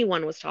all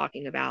anyone was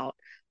talking about.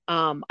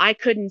 I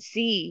couldn't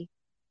see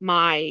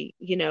I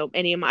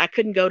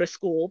couldn't go to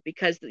school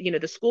because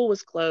the school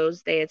was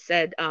closed. They had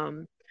said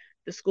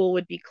the school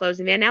would be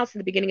closing. They announced in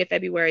the beginning of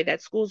February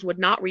that schools would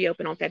not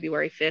reopen on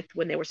February 5th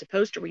when they were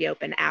supposed to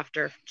reopen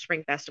after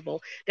Spring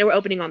Festival. They were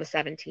opening on the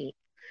 17th.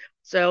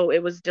 So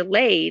it was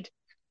delayed.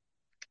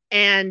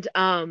 And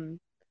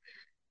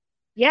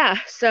yeah,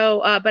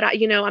 so but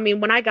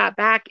when I got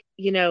back,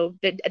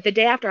 the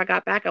day after I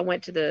got back, I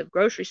went to the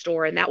grocery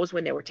store, and that was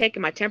when they were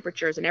taking my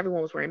temperatures and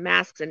everyone was wearing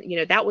masks. And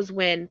that was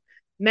when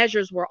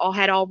measures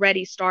had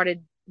already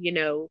started,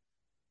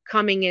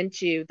 coming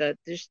into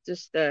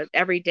the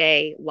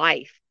everyday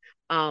life.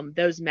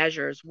 Those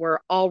measures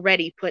were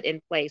already put in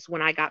place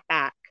when I got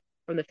back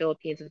from the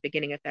Philippines at the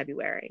beginning of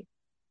February.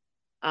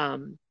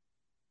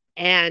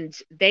 And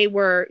they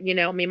were,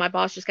 my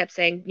boss just kept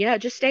saying, yeah,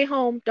 just stay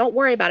home. Don't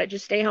worry about it.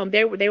 Just stay home.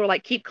 They were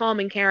like, keep calm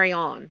and carry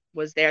on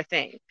was their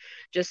thing.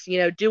 Just,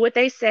 do what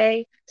they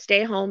say,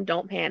 stay home,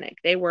 don't panic.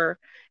 They were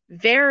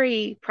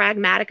very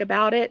pragmatic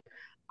about it.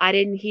 I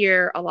didn't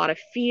hear a lot of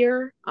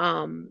fear.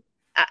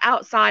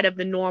 Outside of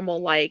the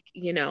normal, like,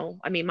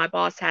 my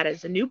boss had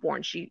as a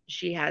newborn,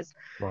 she has,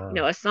 Wow.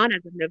 a son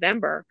as of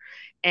November.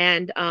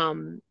 And,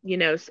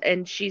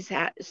 and she's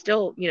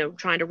still,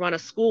 trying to run a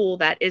school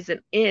that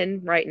isn't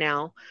in right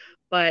now,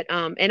 but,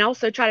 and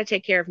also try to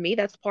take care of me.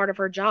 That's part of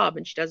her job,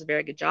 and she does a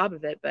very good job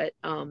of it. But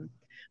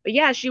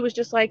yeah, she was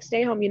just like,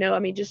 stay home,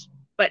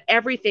 but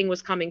everything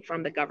was coming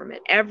from the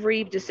government.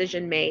 Every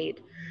decision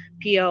made,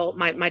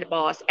 my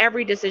boss,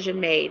 every decision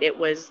made, it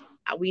was,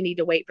 we need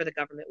to wait for the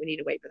government. We need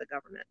to wait for the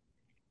government.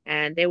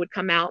 And they would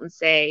come out and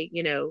say,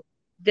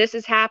 this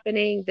is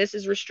happening. This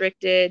is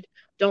restricted.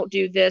 Don't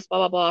do this,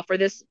 blah, blah,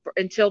 blah,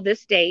 until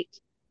this date.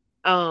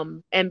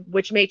 And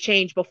which may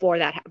change before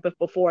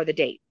the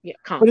date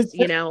comes,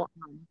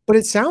 But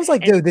it sounds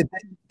like, though,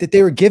 that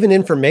they were given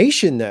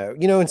information, though,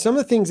 and some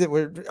of the things that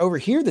were over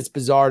here that's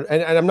bizarre.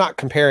 And I'm not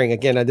comparing,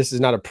 again, this is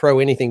not a pro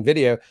anything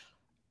video.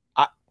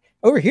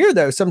 Over here,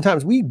 though,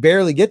 sometimes we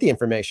barely get the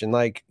information.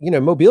 Like,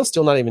 Mobile's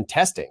still not even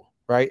testing,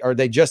 right? Or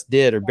they just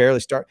did, or barely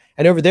start.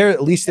 And over there,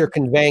 at least they're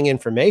conveying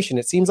information.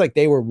 It seems like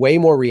they were way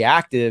more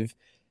reactive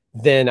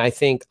than I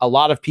think a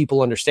lot of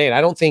people understand.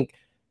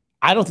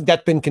 I don't think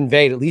that's been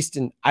conveyed, at least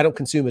I don't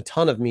consume a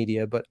ton of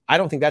media, but I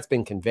don't think that's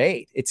been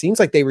conveyed. It seems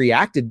like they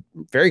reacted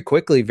very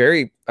quickly,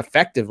 very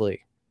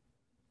effectively.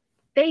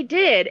 They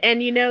did.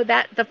 And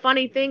that the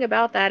funny thing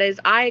about that is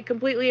I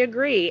completely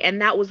agree.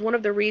 And that was one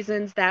of the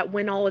reasons that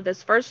when all of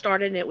this first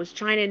started and it was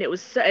China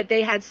and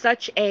they had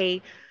such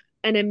an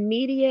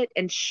immediate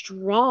and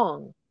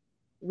strong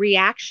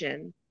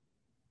reaction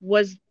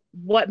was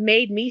what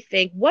made me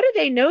think, what do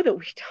they know that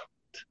we don't?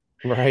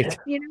 Right. Like,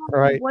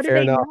 Right. what do Fair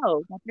they enough.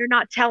 know that they're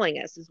not telling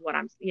us is what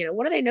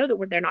what do they know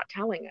that they're not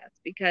telling us?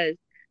 Because,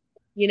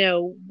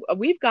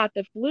 we've got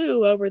the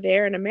flu over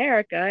there in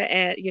America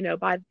and,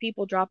 by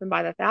people dropping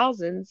by the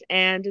thousands.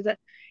 And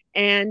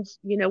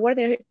what are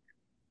they,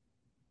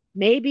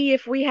 maybe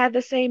if we had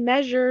the same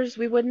measures,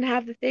 we wouldn't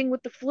have the thing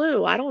with the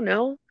flu. I don't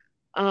know.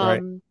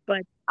 Right.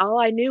 But all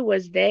I knew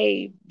was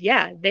they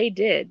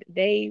did.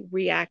 They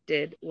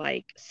reacted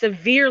like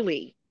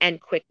severely and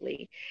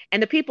quickly.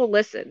 And the people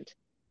listened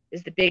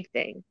is the big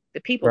thing.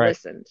 The people Right.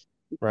 listened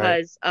Right.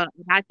 because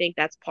I think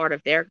that's part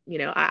of their,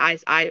 I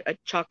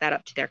chalk that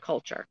up to their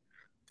culture.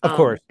 Of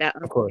course. That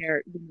Of course.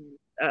 their,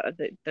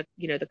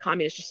 the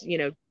communists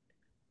just,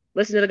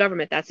 listen to the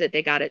government. That's it.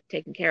 They got it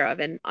taken care of.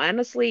 And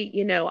honestly,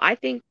 I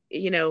think,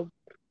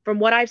 from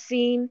what I've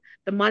seen,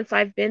 the months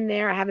I've been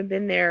there, I haven't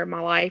been there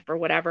my life or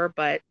whatever,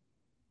 but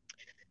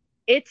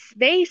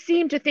they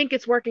seem to think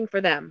it's working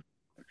for them.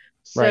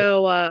 Right.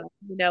 So,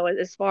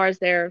 as far as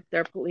their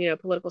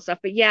political stuff,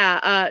 but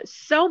yeah,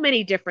 so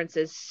many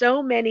differences,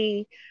 so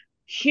many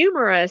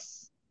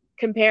humorous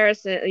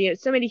comparison,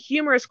 so many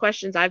humorous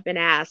questions I've been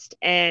asked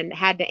and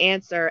had to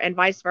answer, and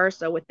vice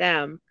versa with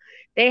them.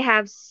 They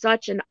have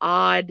such an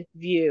odd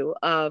view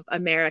of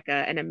America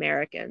and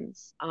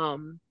Americans.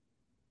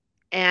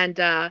 And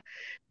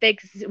they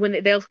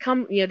when they'll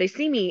come, they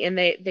see me and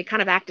they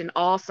kind of act in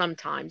awe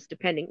sometimes,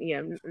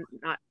 depending,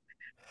 not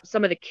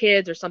some of the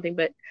kids or something,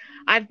 but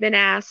I've been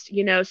asked,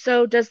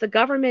 so does the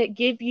government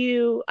give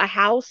you a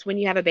house when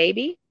you have a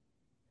baby?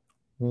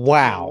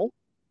 Wow.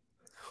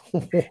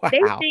 No. They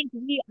Wow. think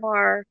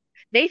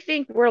they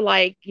think we're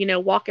like,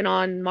 walking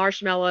on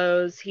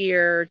marshmallows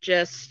here,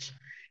 just,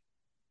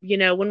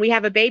 when we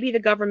have a baby, the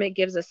government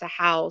gives us a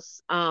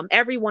house.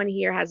 Everyone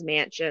here has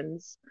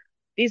mansions.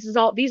 These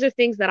are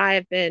things that I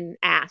have been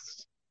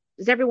asked.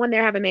 Does everyone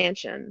there have a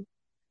mansion?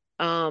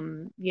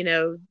 You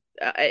know,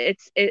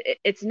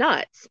 it's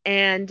nuts.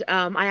 And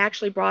I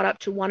actually brought up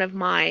to one of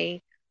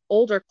my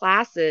older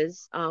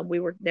classes.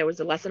 There was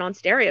a lesson on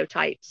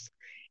stereotypes,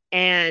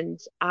 and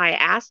I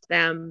asked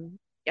them.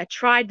 I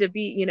tried to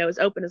be, as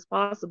open as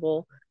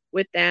possible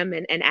with them,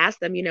 and ask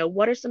them,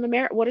 what are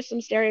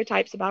some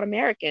stereotypes about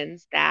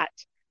Americans that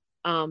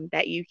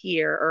you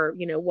hear, or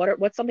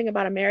what's something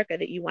about America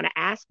that you want to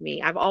ask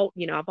me. I've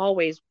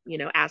always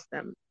asked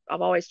them.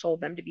 I've always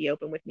told them to be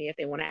open with me if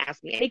they want to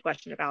ask me any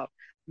question about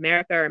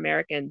America or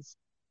Americans.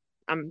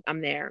 I'm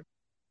there.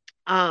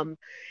 Um,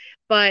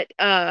 but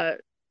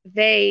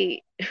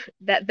they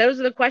that those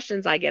are the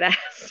questions I get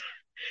asked.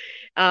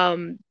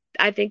 um,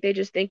 I think they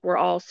just think we're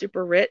all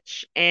super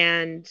rich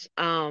and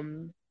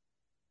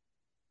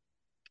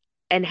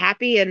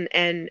happy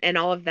and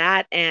all of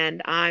that,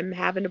 and I'm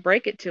having to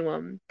break it to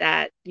them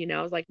that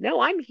I was like,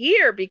 no, I'm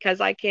here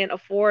because I can't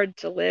afford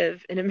to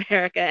live in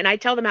America. And I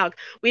tell them how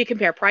we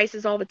compare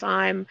prices all the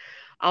time.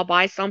 I'll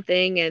buy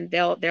something and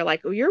they're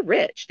like, oh, you're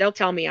rich. They'll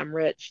tell me I'm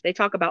rich. They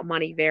talk about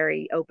money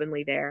very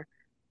openly there.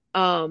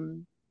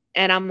 um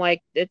and I'm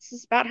like, it's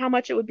just about how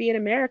much it would be in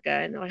America,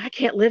 and they're like, I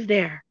can't live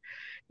there.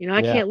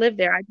 I Yeah. can't live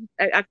there.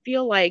 I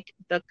feel like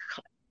the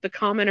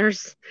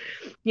commoners,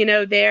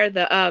 there,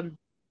 the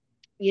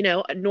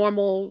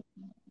normal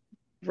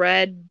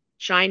red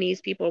Chinese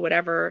people or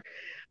whatever,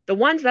 the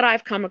ones that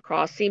I've come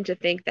across seem to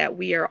think that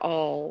we are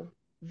all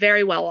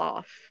very well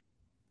off,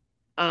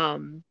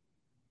 um,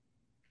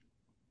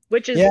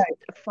 which Yeah.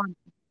 is fun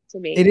to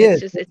me. It It's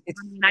is. just it's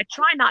funny. And I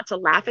try not to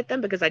laugh at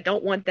them because I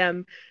don't want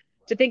them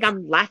to think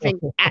I'm laughing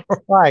at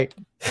Right.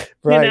 you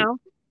Right. know.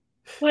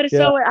 But Yeah.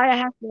 so I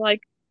have to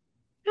like,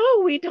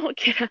 no, we don't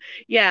get.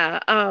 Yeah,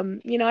 I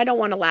don't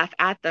want to laugh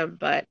at them,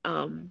 but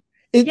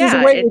There's a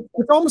yeah, way.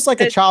 It's almost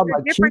like a the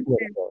childlike difference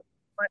achievement.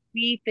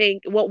 is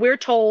what we're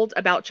told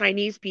about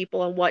Chinese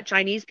people and what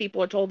Chinese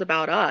people are told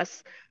about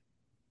us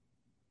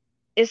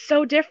is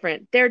so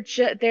different. They're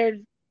just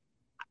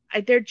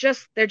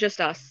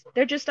us.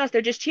 They're just us.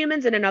 They're just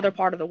humans in another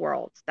part of the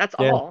world. That's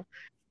Yeah. all.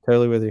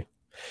 Totally with you.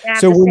 They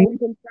have So the when same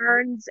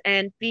concerns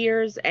and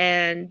fears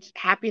and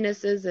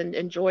happinesses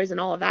and joys and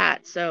all of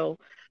that. So,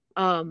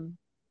 um,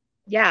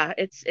 yeah,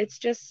 it's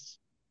just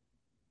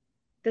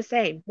the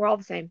same. We're all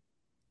the same.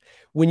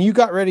 you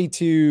got ready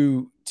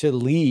to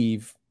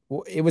leave,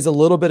 it was a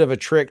little bit of a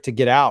trick to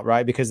get out,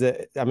 right? Because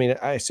I mean,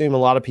 I assume a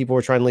lot of people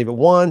were trying to leave at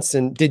once.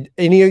 And did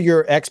any of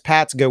your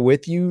expats go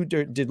with you?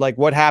 Did like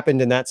what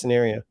happened in that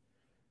scenario?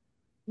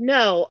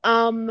 No,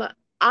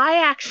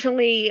 I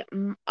actually,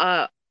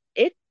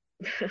 it,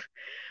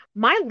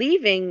 my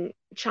leaving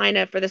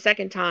China for the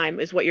second time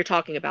is what you're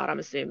talking about. I'm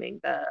assuming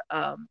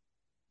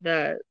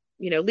the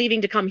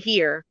leaving to come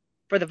here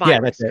for the Yeah,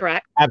 that's virus, it.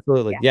 correct?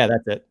 Absolutely. Yeah, Yeah,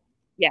 that's it.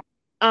 yeah.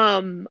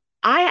 I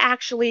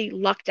actually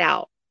lucked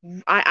out.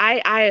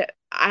 I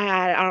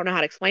don't know how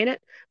to explain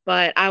it,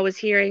 but I was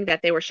hearing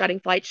that they were shutting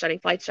flights, shutting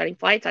flights, shutting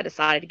flights. I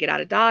decided to get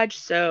out of Dodge,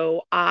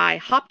 so I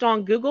hopped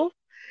on Google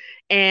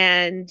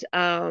and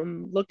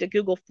looked at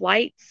Google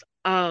Flights.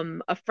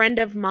 A friend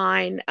of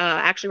mine,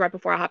 actually right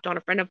before I hopped on,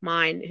 a friend of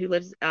mine who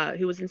was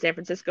in San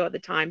Francisco at the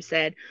time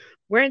said,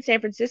 "We're in San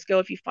Francisco.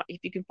 If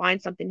you can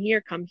find something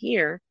here, come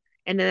here,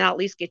 and then I'll at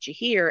least get you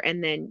here,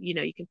 and then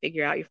you can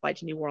figure out your flight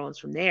to New Orleans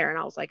from there." And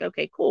I was like,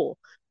 "Okay, cool.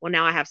 Well,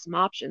 now I have some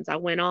options." I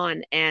went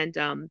on and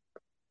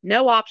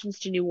no options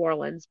to New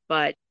Orleans,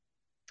 but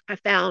I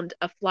found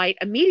a flight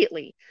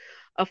immediately,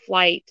 a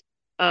flight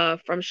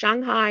from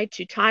Shanghai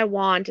to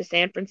Taiwan to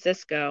San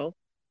Francisco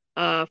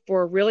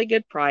for a really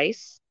good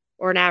price,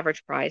 or an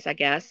average price, I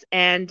guess.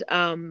 And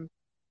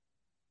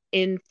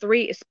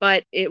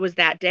but it was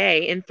that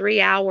day. In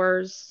 3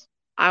 hours,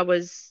 I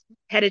was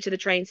headed to the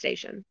train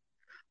station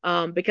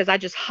because I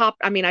just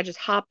hopped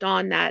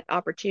on that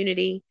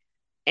opportunity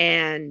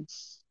and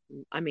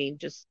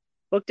just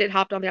booked it,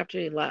 hopped on the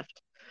opportunity,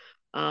 left.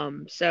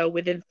 So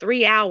within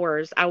 3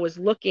 hours, I was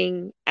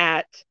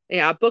I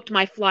booked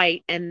my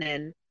flight and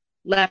then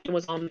left and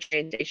was on the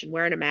train station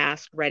wearing a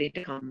mask, ready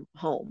to come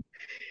home.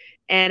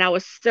 And I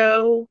was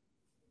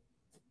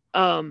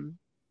um,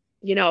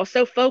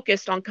 so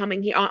focused on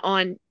coming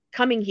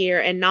here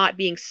and not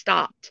being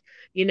stopped,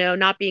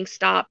 not being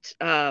stopped,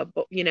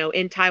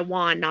 in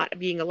Taiwan, not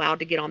being allowed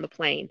to get on the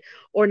plane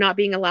or not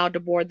being allowed to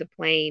board the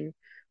plane,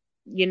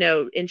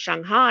 in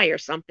Shanghai or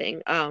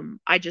something.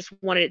 I just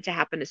wanted it to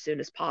happen as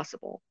soon as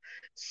possible.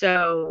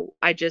 So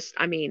I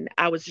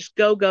was just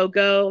go, go,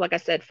 go. Like I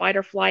said, fight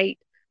or flight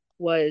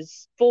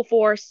was full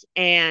force.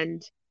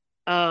 And,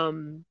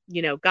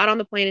 got on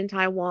the plane in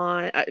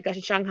got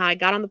to Shanghai,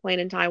 got on the plane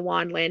in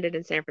Taiwan, landed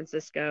in San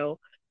Francisco.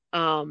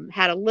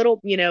 Had a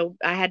little,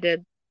 I had to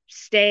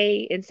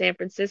stay in San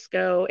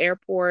Francisco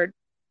airport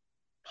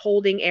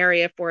holding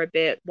area for a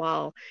bit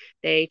while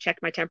they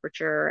checked my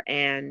temperature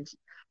and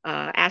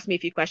asked me a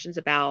few questions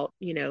about,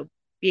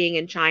 being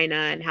in China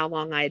and how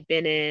long I had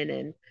been in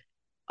and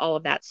all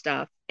of that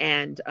stuff.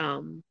 And,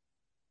 then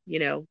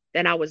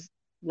I was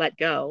let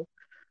go.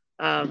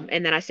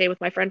 And then I stayed with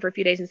my friend for a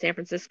few days in San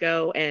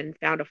Francisco and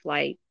found a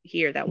flight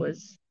here that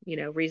was,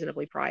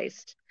 reasonably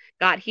priced.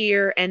 Got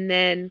here and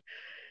then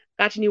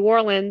got to New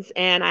Orleans,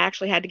 and I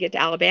actually had to get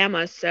to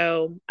Alabama.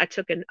 So I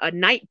took a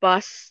night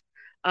bus,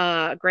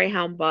 a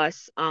Greyhound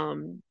bus,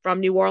 from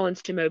New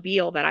Orleans to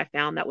Mobile that I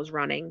found that was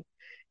running.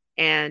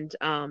 And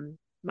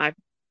my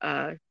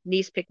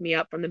niece picked me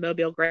up from the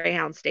Mobile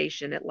Greyhound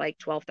station at like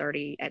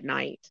 12:30 at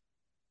night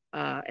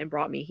and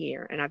brought me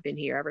here. And I've been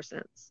here ever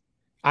since.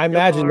 I No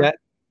imagine car. that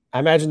I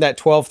imagine that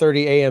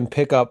 12:30 a.m.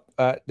 pickup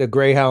at the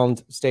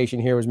Greyhound station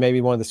here was maybe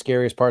one of the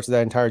scariest parts of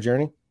that entire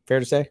journey. Fair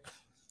to say?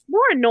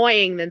 More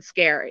annoying than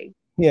scary.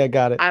 Yeah,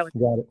 got it. I would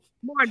Got it.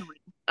 More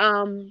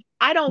annoying.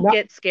 I don't No,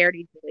 get scared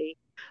easily.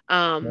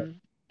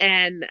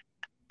 And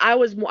I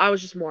was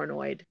just more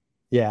annoyed.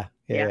 yeah,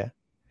 yeah, Yeah. yeah.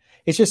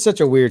 It's just such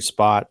a weird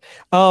spot.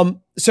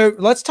 So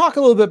let's talk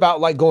a little bit about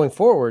like going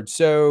forward.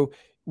 So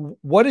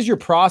what is your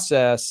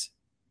process?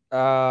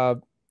 Uh,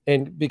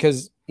 and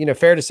because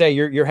fair to say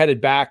you're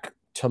headed back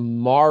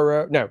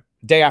tomorrow, no,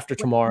 day after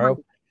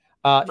tomorrow,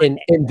 Monday.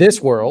 in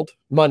this world,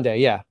 Monday,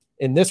 yeah.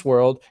 In this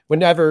world,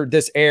 whenever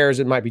this airs,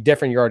 it might be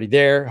different. You're already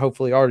there,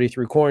 hopefully already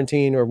through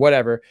quarantine or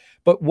whatever.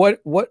 But what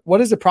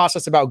is the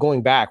process about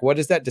going back? What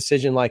is that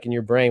decision like in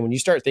your brain when you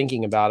start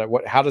thinking about it?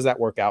 How does that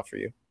work out for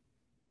you?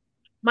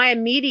 My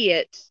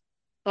immediate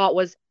thought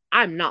was,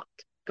 I'm not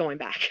going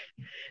back.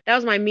 That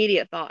was my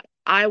immediate thought.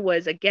 I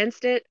was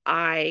against it.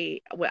 I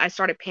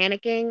started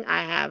panicking.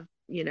 I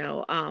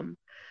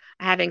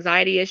have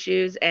anxiety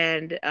issues,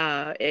 and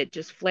it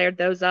just flared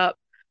those up.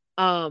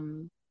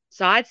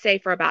 So I'd say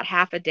for about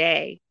half a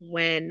day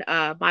when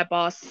my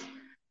boss,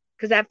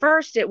 because at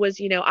first it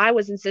was, I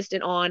was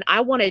insistent on,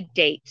 I want a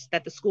date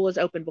that the school is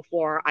open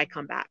before I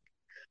come back.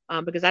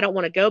 Because I don't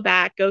want to go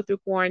back, go through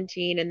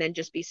quarantine, and then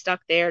just be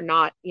stuck there,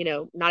 not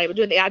able to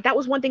do it. That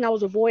was one thing I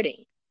was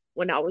avoiding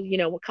when I was,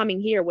 coming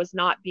here, was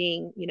not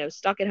being,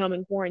 stuck at home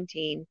in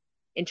quarantine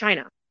in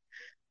China.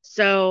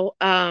 So,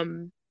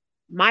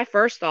 my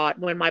first thought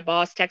when my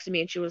boss texted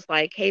me and she was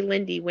like, "Hey,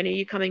 Lindy, when are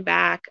you coming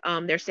back?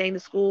 They're saying the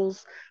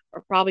schools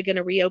are probably going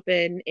to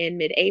reopen in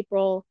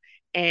mid-April,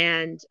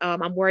 and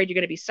I'm worried you're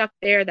going to be stuck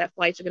there. That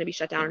flights are going to be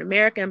shut down in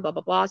America, and blah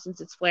blah blah, since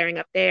it's flaring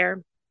up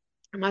there."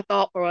 And my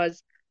thought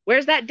was,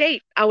 "Where's that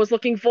date I was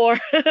looking for?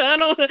 I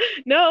don't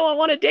know. I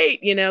want a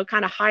date."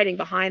 Kind of hiding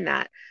behind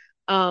that.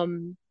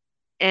 Um,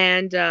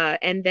 and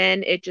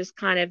then it just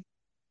kind of,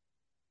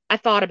 I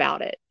thought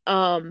about it.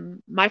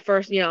 My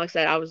first, like I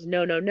said, I was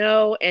no, no,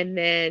 no, and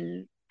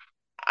then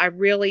I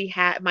really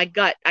had my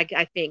gut.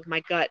 I think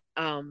my gut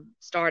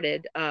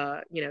started,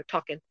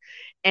 talking,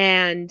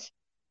 and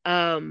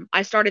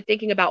I started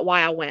thinking about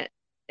why I went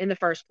in the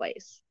first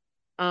place,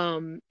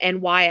 and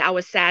why I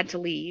was sad to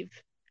leave,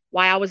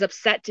 why I was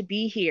upset to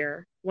be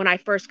here when I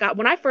first got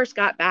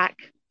back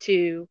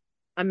to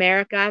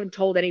America. I haven't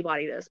told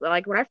anybody this, but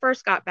like when I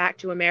first got back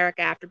to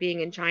America after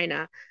being in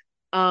China,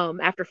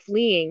 after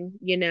fleeing,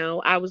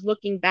 I was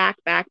looking back,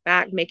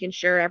 making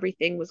sure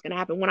everything was going to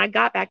happen. When I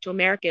got back to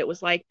America, it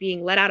was like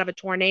being let out of a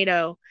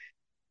tornado,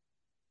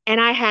 and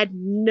I had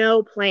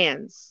no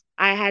plans.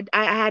 I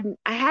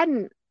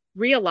hadn't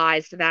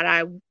realized that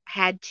I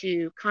had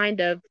to kind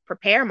of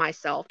prepare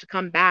myself to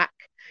come back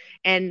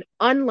and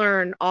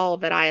unlearn all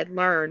that I had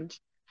learned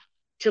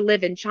to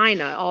live in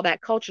China, all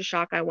that culture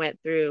shock I went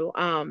through,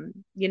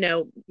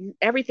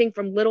 everything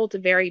from little to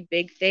very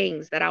big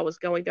things that I was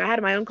going through. I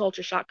had my own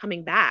culture shock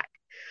coming back.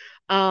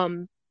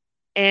 Um,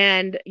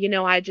 and,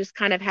 I just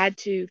kind of had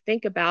to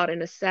think about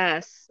and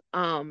assess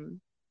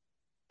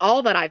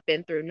all that I've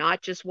been through,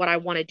 not just what I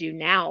want to do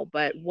now,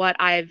 but what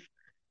I've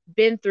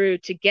been through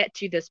to get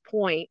to this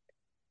point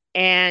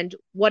and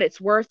what it's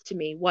worth to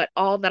me, what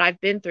all that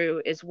I've been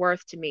through is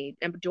worth to me.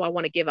 And do I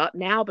want to give up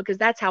now? Because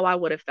that's how I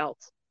would have felt,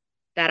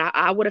 that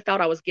I would have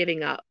felt I was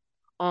giving up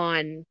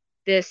on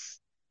this,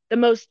 the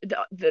most,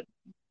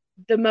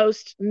 the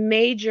most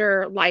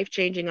major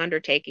life-changing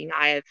undertaking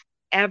I have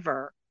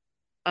ever,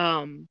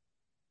 um,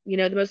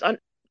 the most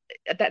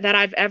that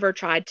I've ever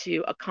tried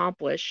to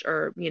accomplish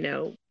or,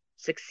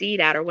 succeed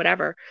at or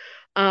whatever.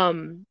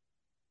 Um,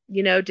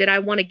 did I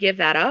want to give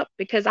that up?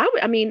 Because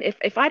I mean,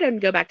 if I didn't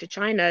go back to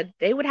China,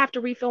 they would have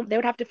to refilm, they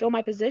would have to fill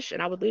my position.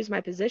 I would lose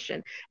my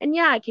position. And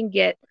yeah, I can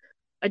get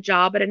a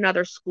job at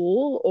another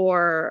school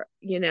or,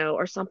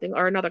 or something,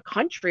 or another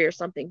country or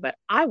something, but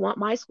I want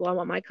my school, I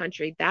want my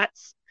country.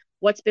 That's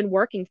what's been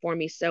working for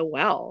me so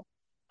well.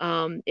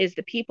 Is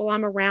the people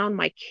I'm around,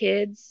 my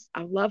kids.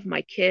 I love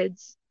my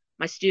kids,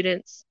 my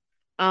students.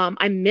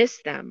 I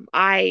miss them.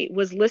 I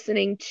was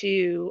listening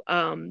to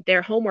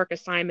their homework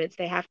assignments.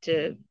 They have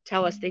to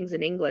tell us things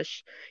in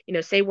English,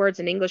 say words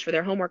in English for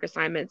their homework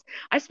assignments.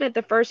 I spent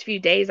the first few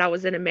days I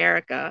was in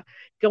America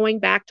going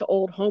back to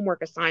old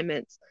homework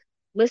assignments,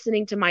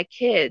 listening to my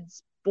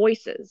kids'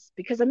 voices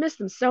because I miss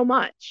them so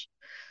much.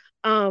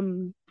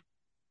 Um,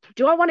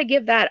 do I want to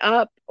give that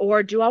up,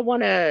 or do I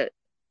want to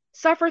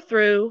suffer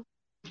through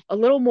a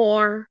little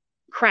more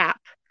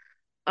crap?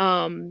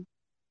 Um,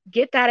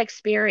 get that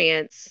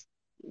experience,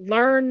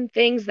 learn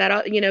things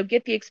that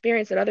get the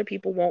experience that other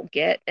people won't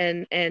get,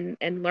 and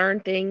learn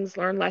things,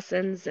 learn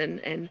lessons,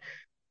 and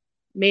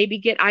maybe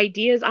get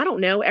ideas. I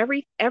don't know.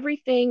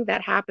 Everything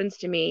that happens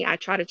to me, I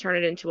try to turn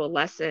it into a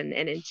lesson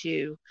and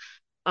into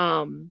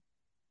um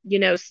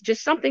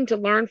just something to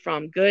learn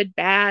from, good,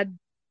 bad,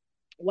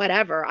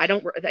 whatever. I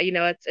don't,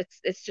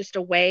 it's just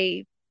a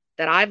way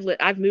that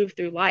I've moved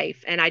through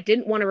life, and I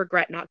didn't want to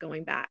regret not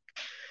going back.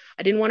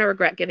 I didn't want to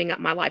regret giving up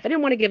my life. I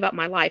didn't want to give up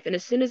my life. And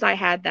as soon as I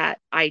had that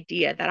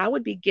idea that I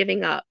would be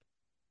giving up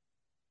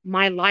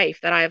my life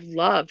that I've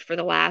loved for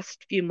the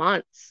last few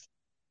months,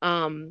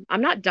 I'm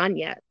not done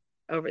yet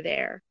over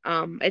there.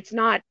 It's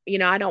not,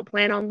 I don't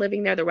plan on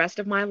living there the rest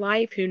of my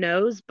life. Who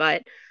knows?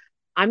 But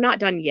I'm not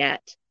done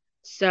yet.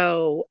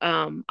 So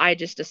I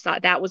just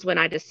decided, that was when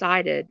I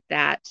decided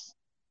that,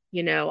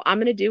 I'm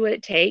going to do what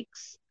it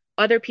takes.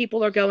 Other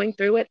people are going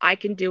through it. I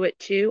can do it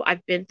too.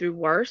 I've been through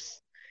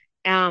worse.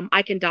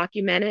 I can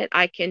document it.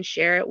 I can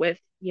share it with,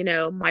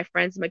 my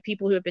friends, my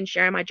people who have been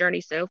sharing my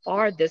journey so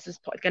far. This is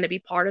going to be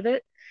part of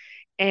it.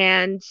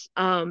 And,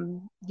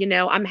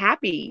 I'm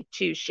happy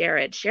to share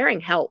it.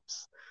 Sharing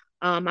helps.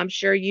 I'm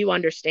sure you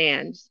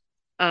understand,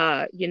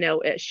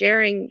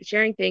 sharing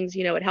things,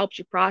 it helps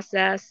you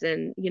process.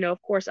 And,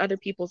 of course, other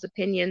people's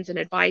opinions and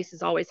advice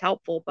is always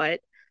helpful, but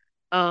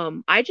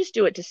I just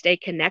do it to stay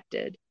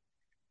connected.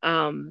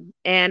 And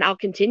I'll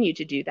continue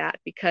to do that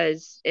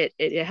because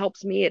it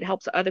helps me. It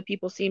helps other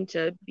people seem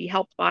to be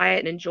helped by it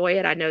and enjoy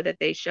it. I know that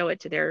they show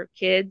it to their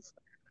kids.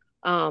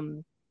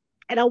 Um,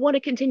 and I want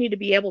to continue to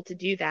be able to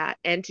do that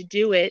and to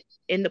do it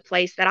in the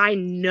place that I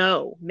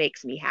know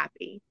makes me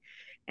happy.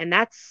 And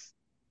that's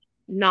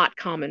not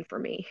common for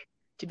me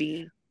to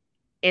be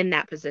in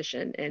that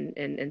position.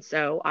 And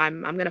so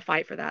I'm going to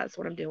fight for that. That's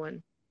what I'm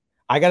doing.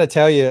 I got to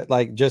tell you,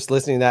 like just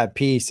listening to that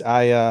piece,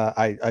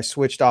 I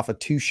switched off a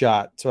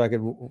 2-shot so I could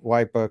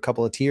wipe a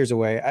couple of tears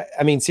away.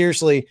 I mean,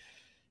 seriously,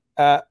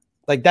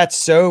 like that's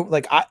so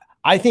like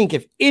I think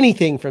if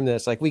anything from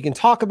this, like we can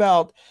talk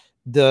about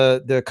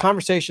the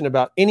conversation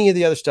about any of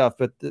the other stuff,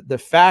 but the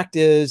fact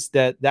is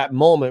that that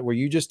moment where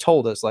you just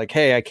told us like,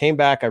 hey, I came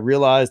back, I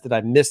realized that I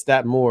missed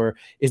that more,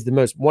 is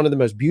one of the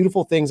most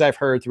beautiful things I've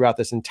heard throughout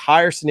this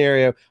entire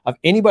scenario of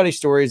anybody's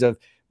stories of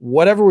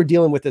whatever we're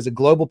dealing with as a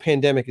global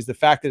pandemic, is the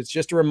fact that it's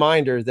just a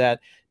reminder that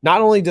not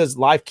only does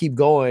life keep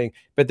going,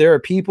 but there are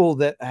people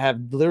that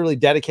have literally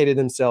dedicated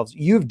themselves.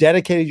 You've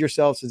dedicated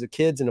yourselves as a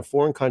kids in a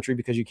foreign country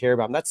because you care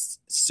about them. That's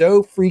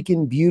so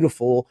freaking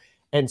beautiful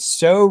and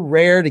so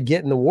rare to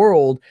get in the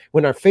world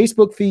when our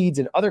Facebook feeds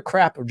and other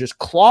crap are just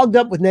clogged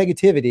up with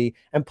negativity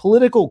and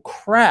political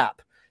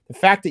crap. The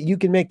fact that you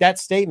can make that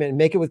statement and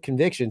make it with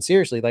conviction,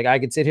 seriously, like I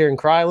could sit here and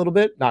cry a little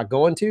bit, not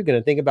going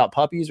to think about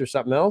puppies or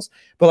something else,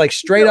 but like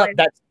straight up,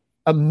 that's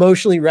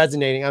emotionally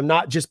resonating. I'm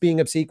not just being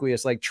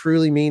obsequious, like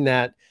truly mean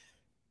that.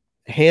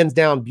 Hands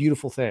down,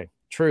 beautiful thing,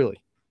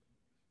 truly.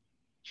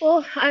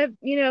 Well,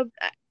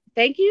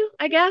 thank you,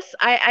 I guess.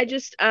 I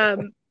just,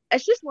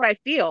 it's just what I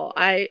feel.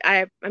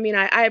 I mean,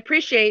 I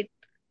appreciate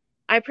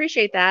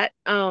that.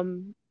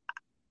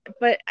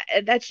 But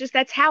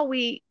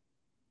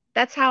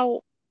that's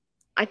how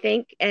I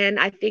think, and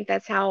I think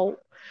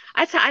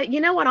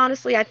you know what,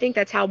 honestly, I think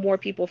that's how more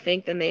people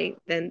think than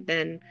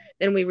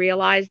we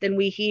realize, than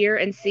we hear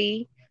and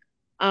see.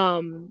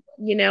 You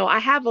know, I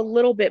have a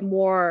little bit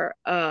more,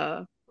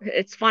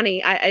 it's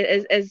funny,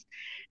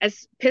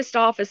 as pissed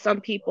off as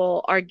some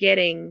people are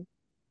getting,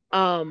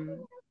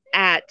 um,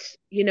 at,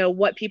 you know,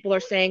 what people are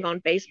saying on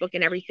Facebook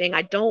and everything,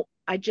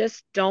 I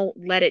just don't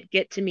let it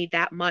get to me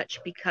that much,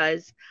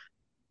 because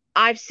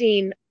I've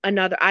seen and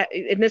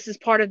this is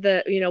part of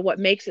the, you know, what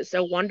makes it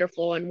so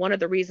wonderful. And one of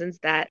the reasons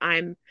that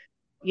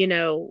you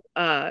know,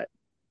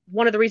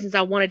 one of the reasons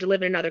I wanted to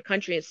live in another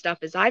country and stuff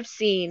is I've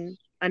seen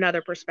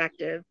another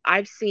perspective.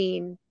 I've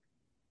seen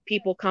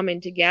people coming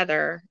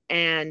together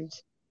and,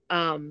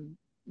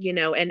 you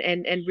know,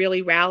 and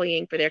really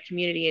rallying for their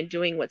community and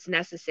doing what's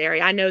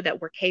necessary. I know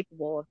that we're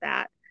capable of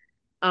that.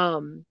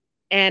 Um,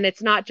 and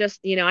it's not just,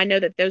 you know, I know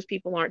that those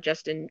people aren't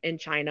just in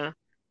China.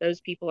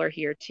 Those people are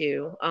here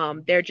too.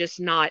 They're just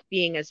not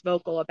being as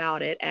vocal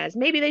about it as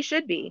maybe they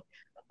should be.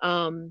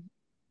 Um,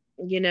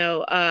 you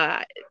know,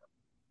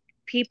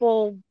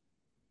 people,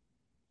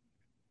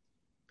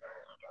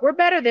 we're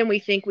better than we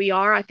think we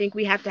are. I think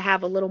we have to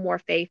have a little more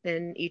faith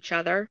in each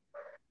other.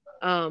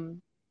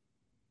 Um,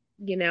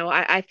 you know,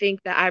 I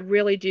think that I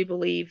really do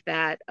believe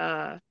that,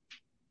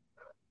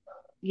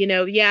 you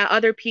know, yeah,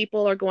 other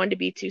people are going to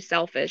be too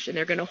selfish and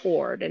they're going to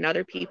hoard, and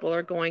other people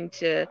are going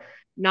to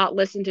not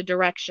listen to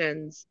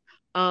directions.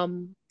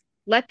 Um,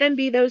 Let them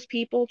be those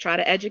people, try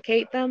to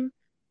educate them,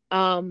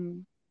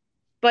 um,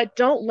 but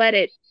don't let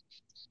it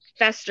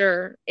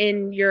fester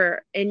in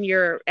your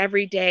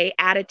everyday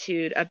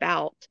attitude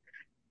about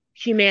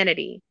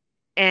humanity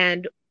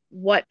and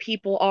what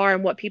people are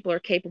and what people are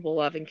capable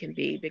of and can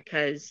be,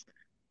 because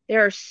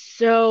there are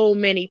so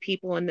many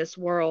people in this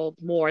world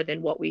more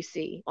than what we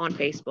see on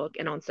Facebook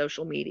and on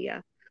social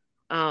media.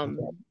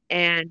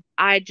 And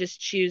I just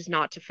choose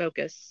not to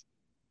focus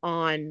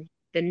on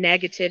the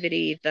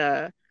negativity,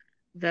 the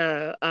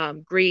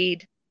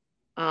greed,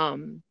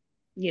 um,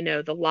 you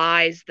know, the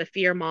lies, the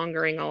fear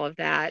mongering, all of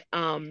that.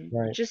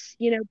 Right. Just,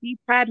 you know, be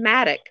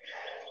pragmatic.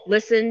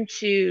 Listen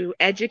to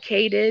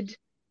educated,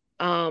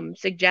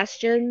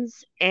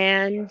 suggestions,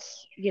 and,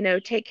 you know,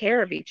 take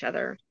care of each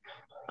other.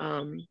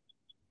 Um,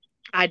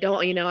 I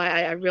don't, you know,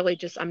 I really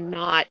just,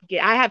 I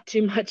have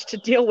too much to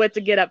deal with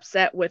to get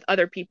upset with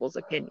other people's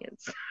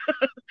opinions.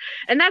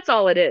 And that's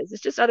all it is.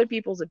 It's just other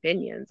people's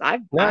opinions. No,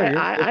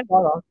 you're spot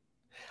on.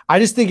 I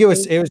just think it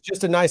was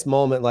just a nice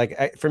moment.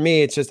 Like for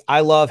me, it's just I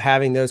love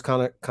having those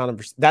kind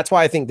of. That's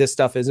why I think this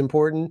stuff is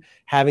important.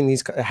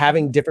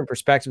 Having different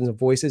perspectives and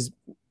voices.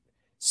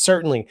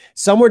 Certainly,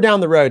 somewhere down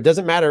the road,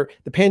 doesn't matter.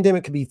 The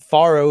pandemic could be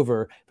far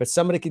over, but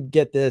somebody could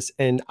get this,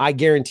 and I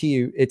guarantee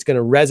you, it's going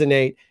to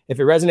resonate. If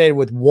it resonated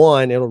with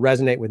one, it'll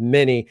resonate with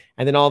many,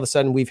 and then all of a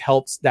sudden, we've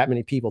helped that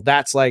many people.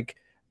 That's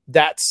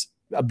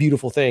a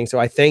beautiful thing. So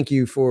I thank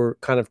you for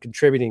kind of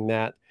contributing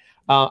that.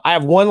 I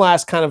have one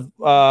last kind of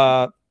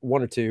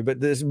one or two,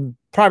 but this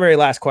primary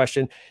last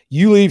question.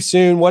 You leave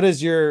soon. What does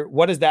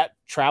that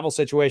travel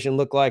situation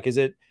look like? Is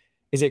it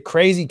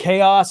crazy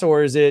chaos,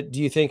 or do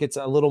you think it's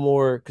a little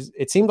more, because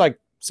it seemed like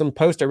some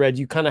post I read,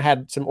 you kind of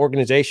had some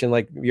organization,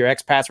 like your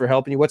expats were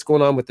helping you. What's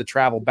going on with the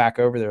travel back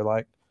over there?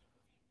 Like,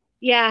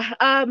 Yeah,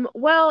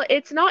 well,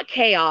 it's not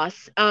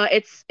chaos.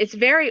 It's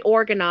very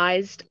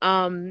organized.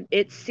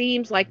 It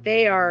seems like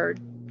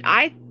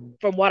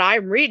from what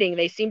I'm reading,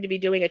 they seem to be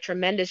doing a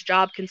tremendous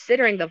job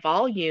considering the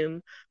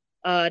volume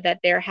that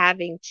they're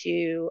having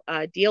to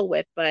deal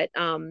with. But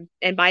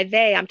and by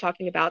they, I'm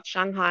talking about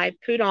Shanghai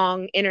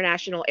Pudong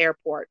International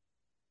Airport,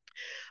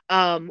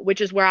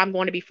 which is where I'm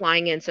going to be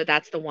flying in. So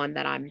that's the one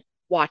that I'm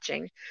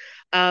watching.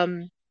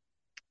 Um,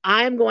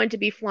 I'm going to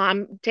be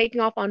flying, I'm taking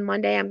off on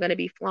Monday. I'm going to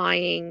be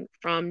flying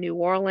from New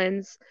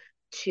Orleans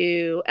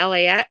to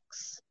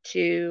LAX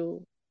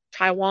to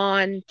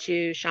Taiwan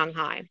to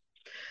Shanghai.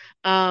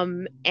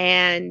 And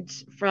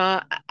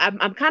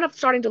I'm kind of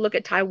starting to look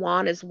at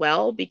Taiwan as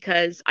well,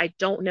 because I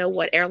don't know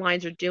what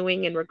airlines are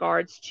doing in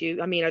regards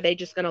to, I mean, are they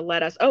just going to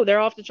let us, oh, they're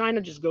off to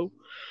China, just go?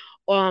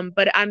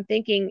 But I'm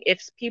thinking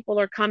if people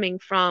are coming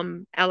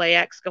from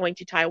LAX going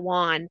to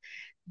Taiwan,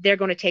 they're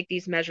going to take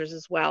these measures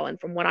as well. And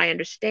from what I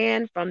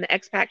understand from the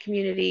expat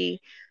community,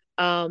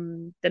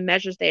 the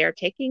measures they are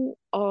taking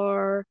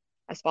are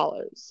as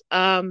follows.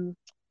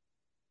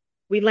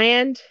 We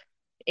land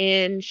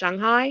in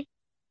Shanghai.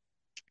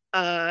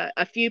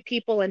 A few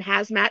people in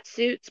hazmat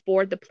suits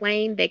board the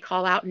plane. They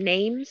call out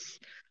names.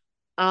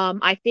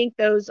 I think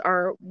those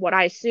are what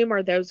I assume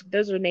are those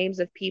are names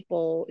of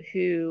people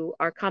who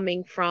are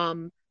coming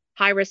from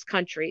high risk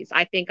countries.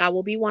 I think I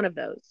will be one of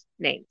those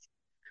names.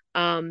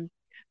 Um,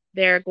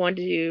 they're going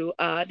to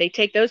they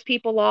take those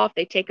people off.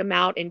 They take them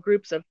out in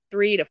groups of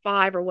 3 to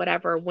 5 or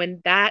whatever.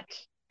 When that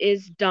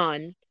is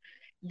done,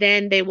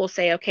 then they will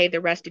say, okay,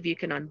 the rest of you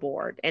can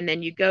onboard. And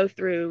then you go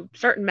through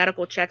certain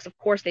medical checks. Of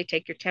course, they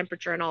take your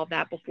temperature and all of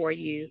that before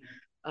you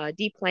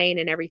deplane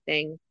and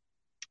everything.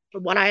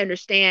 From what I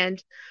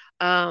understand,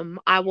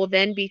 I will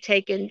then be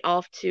taken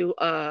off to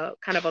a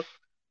kind of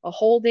a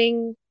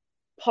holding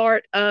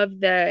part of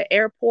the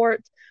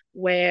airport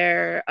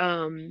where,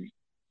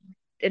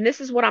 and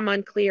this is what I'm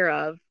unclear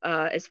of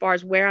as far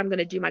as where I'm going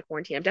to do my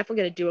quarantine. I'm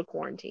definitely going to do a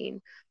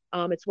quarantine.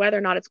 It's whether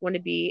or not it's going to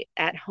be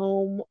at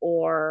home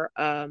or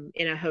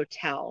in a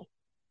hotel.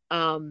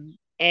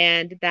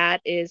 And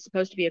that is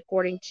supposed to be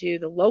according to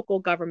the local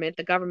government,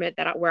 the government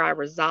where I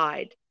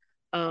reside,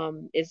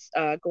 is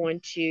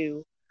going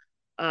to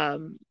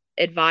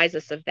advise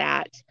us of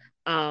that.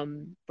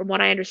 From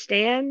what I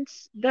understand,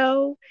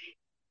 though,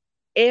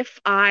 if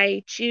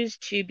I choose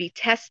to be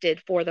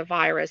tested for the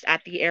virus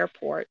at the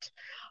airport,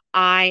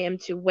 I am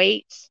to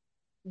wait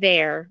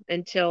there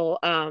until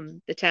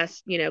the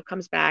test,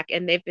 comes back.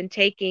 And they've been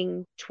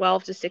taking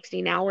 12 to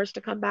 16 hours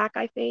to come back,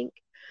 I think.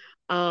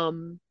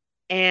 Um,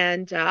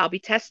 and I'll be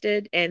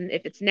tested, and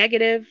if it's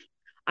negative,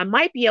 I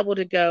might be able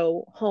to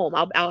go home.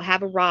 I'll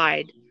have a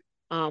ride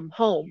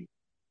home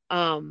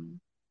um,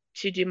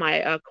 to do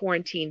my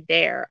quarantine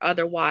there.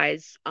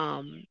 Otherwise,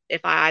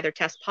 if I either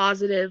test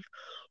positive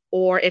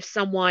or if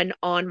someone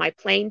on my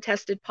plane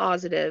tested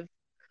positive,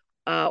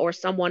 or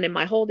someone in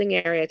my holding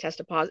area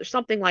tested positive,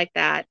 something like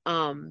that,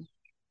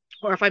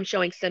 or if I'm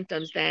showing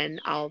symptoms,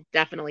 then I'll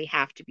definitely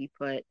have to be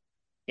put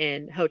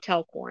in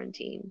hotel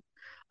quarantine.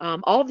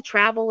 All the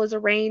travel is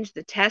arranged,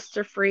 the tests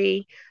are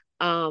free.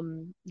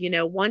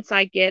 Once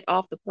I get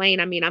off the plane,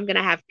 I mean, I'm going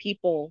to have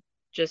people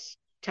just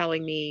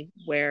telling me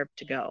where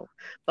to go.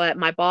 But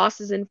my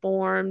boss is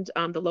informed,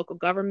 the local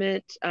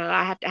government.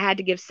 I had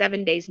to give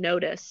 7 days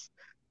notice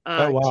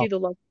Oh, wow. to the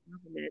local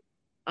government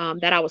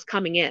that I was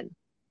coming in.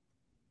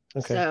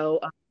 Okay. So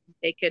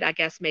they could, I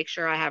guess, make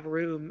sure I have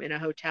room in a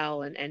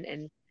hotel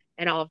and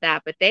all of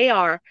that. But they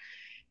are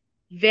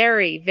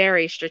very,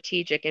 very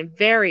strategic and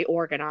very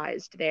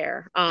organized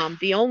there.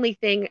 The only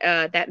thing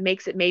that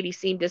makes it maybe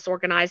seem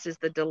disorganized is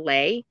the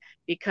delay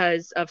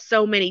because of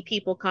so many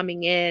people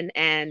coming in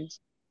and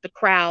the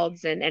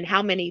crowds and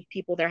how many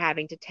people they're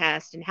having to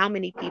test and how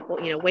many people,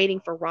 waiting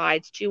for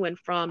rides to and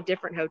from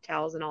different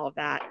hotels and all of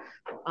that.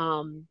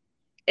 Um,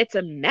 it's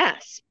a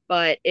mess,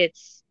 but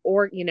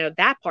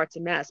that part's a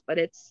mess, but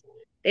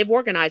they've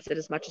organized it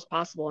as much as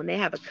possible, and they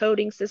have a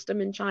coding system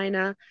in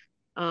China.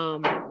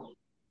 Um,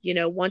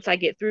 once I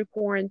get through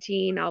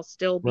quarantine, I'll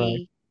still Right.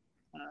 be,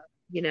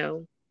 you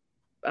know,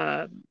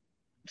 uh,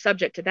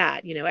 subject to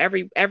that.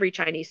 Every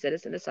Chinese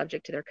citizen is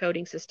subject to their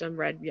coding system,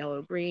 red,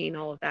 yellow, green,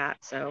 all of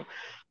that. So,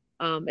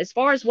 as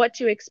far as what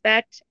to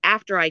expect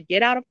after I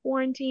get out of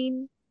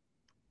quarantine,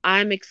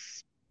 I'm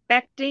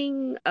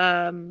expecting,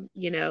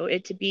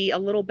 it to be a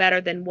little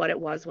better than what it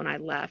was when I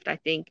left. I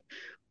think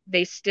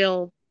they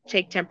still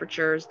take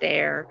temperatures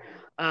there,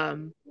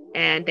 um,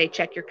 and they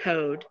check your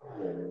code.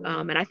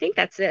 And I think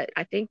that's it.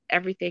 I think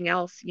everything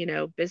else,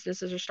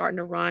 businesses are starting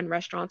to run,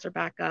 restaurants are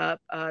back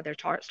up. They're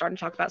starting to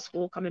talk about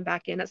school coming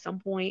back in at some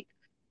point.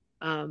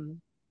 Um,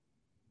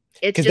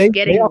 it's Because just they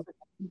getting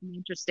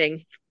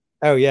interesting.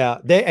 oh yeah,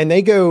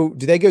 do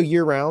they go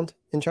year round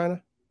in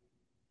China?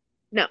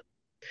 No,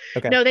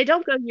 Okay. no, they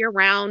don't go year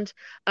round.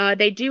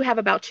 They do have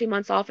about 2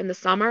 months off in the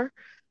summer,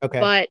 Okay.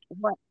 but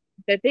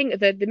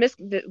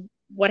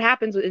what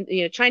happens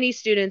with, Chinese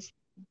students,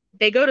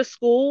 they go to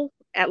school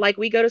at like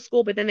we go to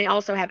school, but then they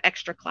also have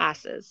extra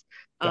classes.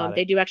 Got it.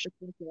 They do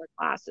extracurricular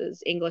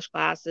classes, English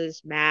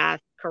classes, math,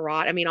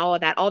 karate. I mean, all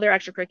of that, all their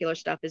extracurricular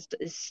stuff is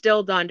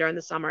still done during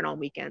the summer and on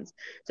weekends.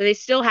 So they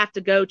still have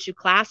to go to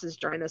classes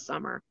during the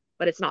summer,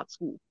 but it's not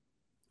school.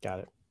 Got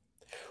it.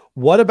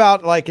 What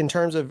about like in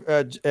terms of,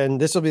 and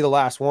this will be the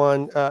last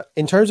one,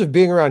 in terms of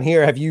being around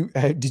here,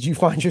 did you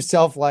find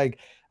yourself like,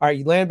 all right,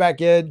 you land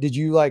back in, did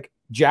you like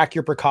jack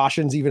your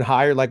precautions even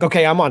higher? Like,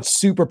 okay, I'm on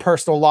super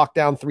personal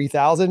lockdown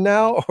 3000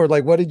 now, or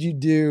like, what did you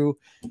do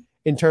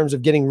in terms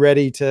of getting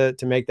ready to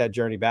make that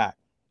journey back?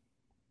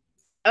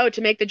 Oh,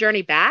 to make the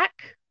journey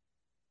back?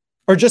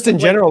 Or just in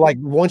What? general, like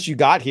once you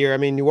got here, I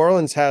mean, New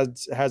Orleans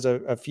has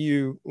a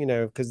few,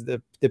 because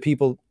the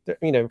people,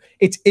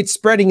 it's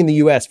spreading in the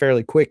U.S.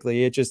 fairly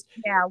quickly. It just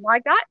Yeah, well,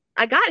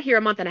 I got here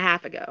a month and a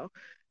half ago.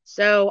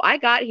 So I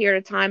got here at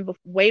a time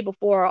way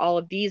before all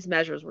of these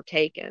measures were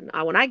taken.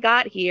 When I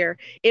got here,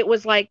 it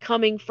was like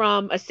coming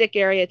from a sick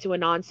area to a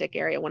non-sick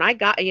area. When I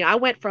got, I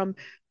went from,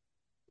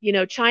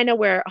 China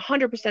where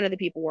 100% of the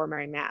people were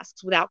wearing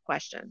masks without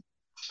question.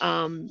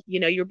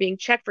 You're being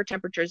checked for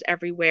temperatures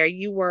everywhere.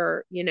 You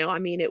were, I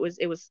mean, it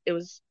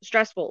was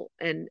stressful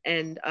and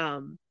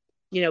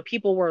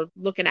people were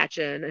looking at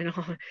you and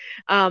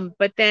all.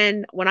 But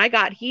then when I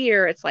got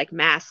here, it's like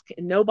mask.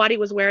 Nobody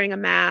was wearing a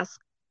mask.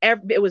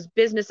 It was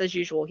business as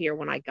usual here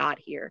when I got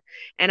here.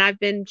 And I've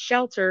been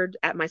sheltered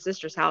at my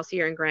sister's house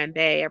here in Grand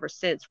Bay ever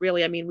since.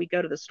 Really, I mean, we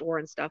go to the store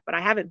and stuff, but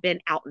I haven't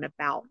been out and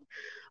about,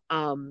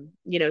 in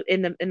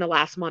the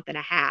last month and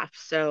a half.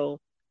 So,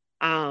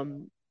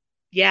 um,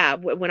 yeah,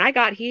 when I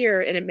got here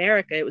in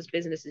America, it was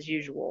business as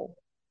usual.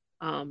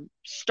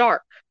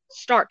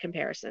 Stark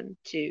comparison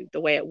to the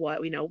way it was,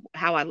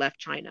 how I left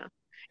China.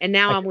 And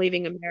now I I'm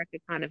leaving America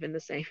kind of in the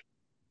same.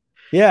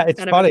 Yeah, it's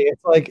kind of funny.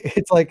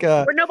 It's like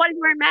where nobody's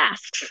wearing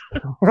masks.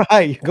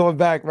 right, you're going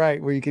back,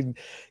 right, where you can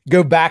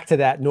go back to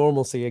that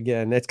normalcy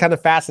again. It's kind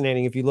of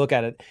fascinating if you look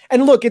at it.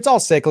 And look, it's all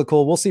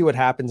cyclical. We'll see what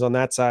happens on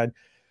that side.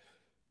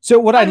 So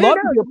what Well, I'd who love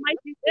knows? to It do, might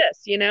do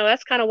this.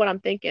 That's kind of what I'm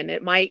thinking.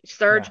 It might yeah,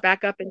 surge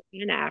back up in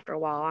China after a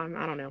while.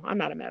 I don't know. I'm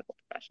not a medical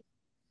professional.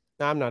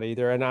 I'm not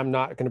either, and I'm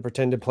not going to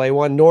pretend to play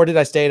one, nor did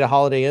I stay at a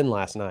Holiday Inn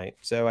last night.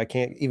 So I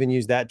can't even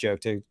use that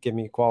joke to give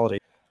me equality.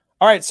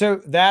 All right,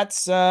 so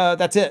that's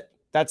it.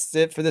 That's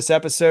it for this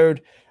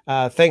episode.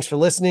 Thanks for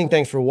listening.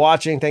 Thanks for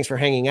watching. Thanks for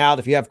hanging out.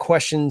 If you have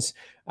questions,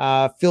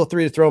 feel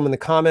free to throw them in the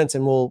comments,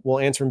 and we'll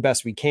answer them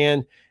best we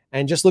can.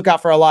 And just look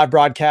out for our live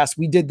broadcast.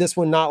 We did this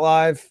one not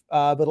live,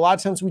 but a lot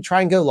of times we try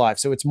and go live,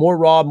 so it's more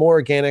raw, more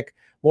organic,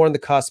 more on the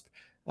cusp.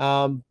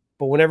 But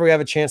whenever we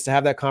have a chance to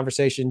have that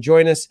conversation,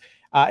 join us.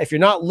 If you're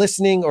not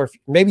listening, or if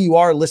maybe you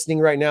are listening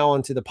right now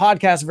onto the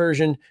podcast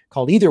version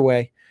called Either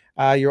Way,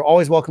 you're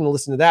always welcome to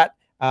listen to that.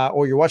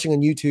 Or you're watching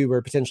on YouTube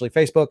or potentially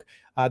Facebook.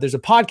 There's a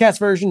podcast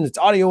version. It's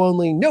audio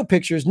only, no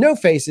pictures, no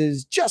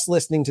faces, just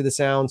listening to the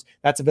sounds.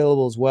 That's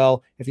available as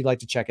well if you'd like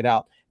to check it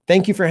out.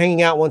 Thank you for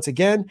hanging out once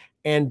again.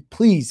 And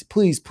please,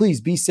 please,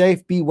 please be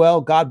safe, be well.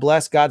 God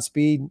bless,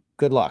 Godspeed.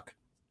 Good luck.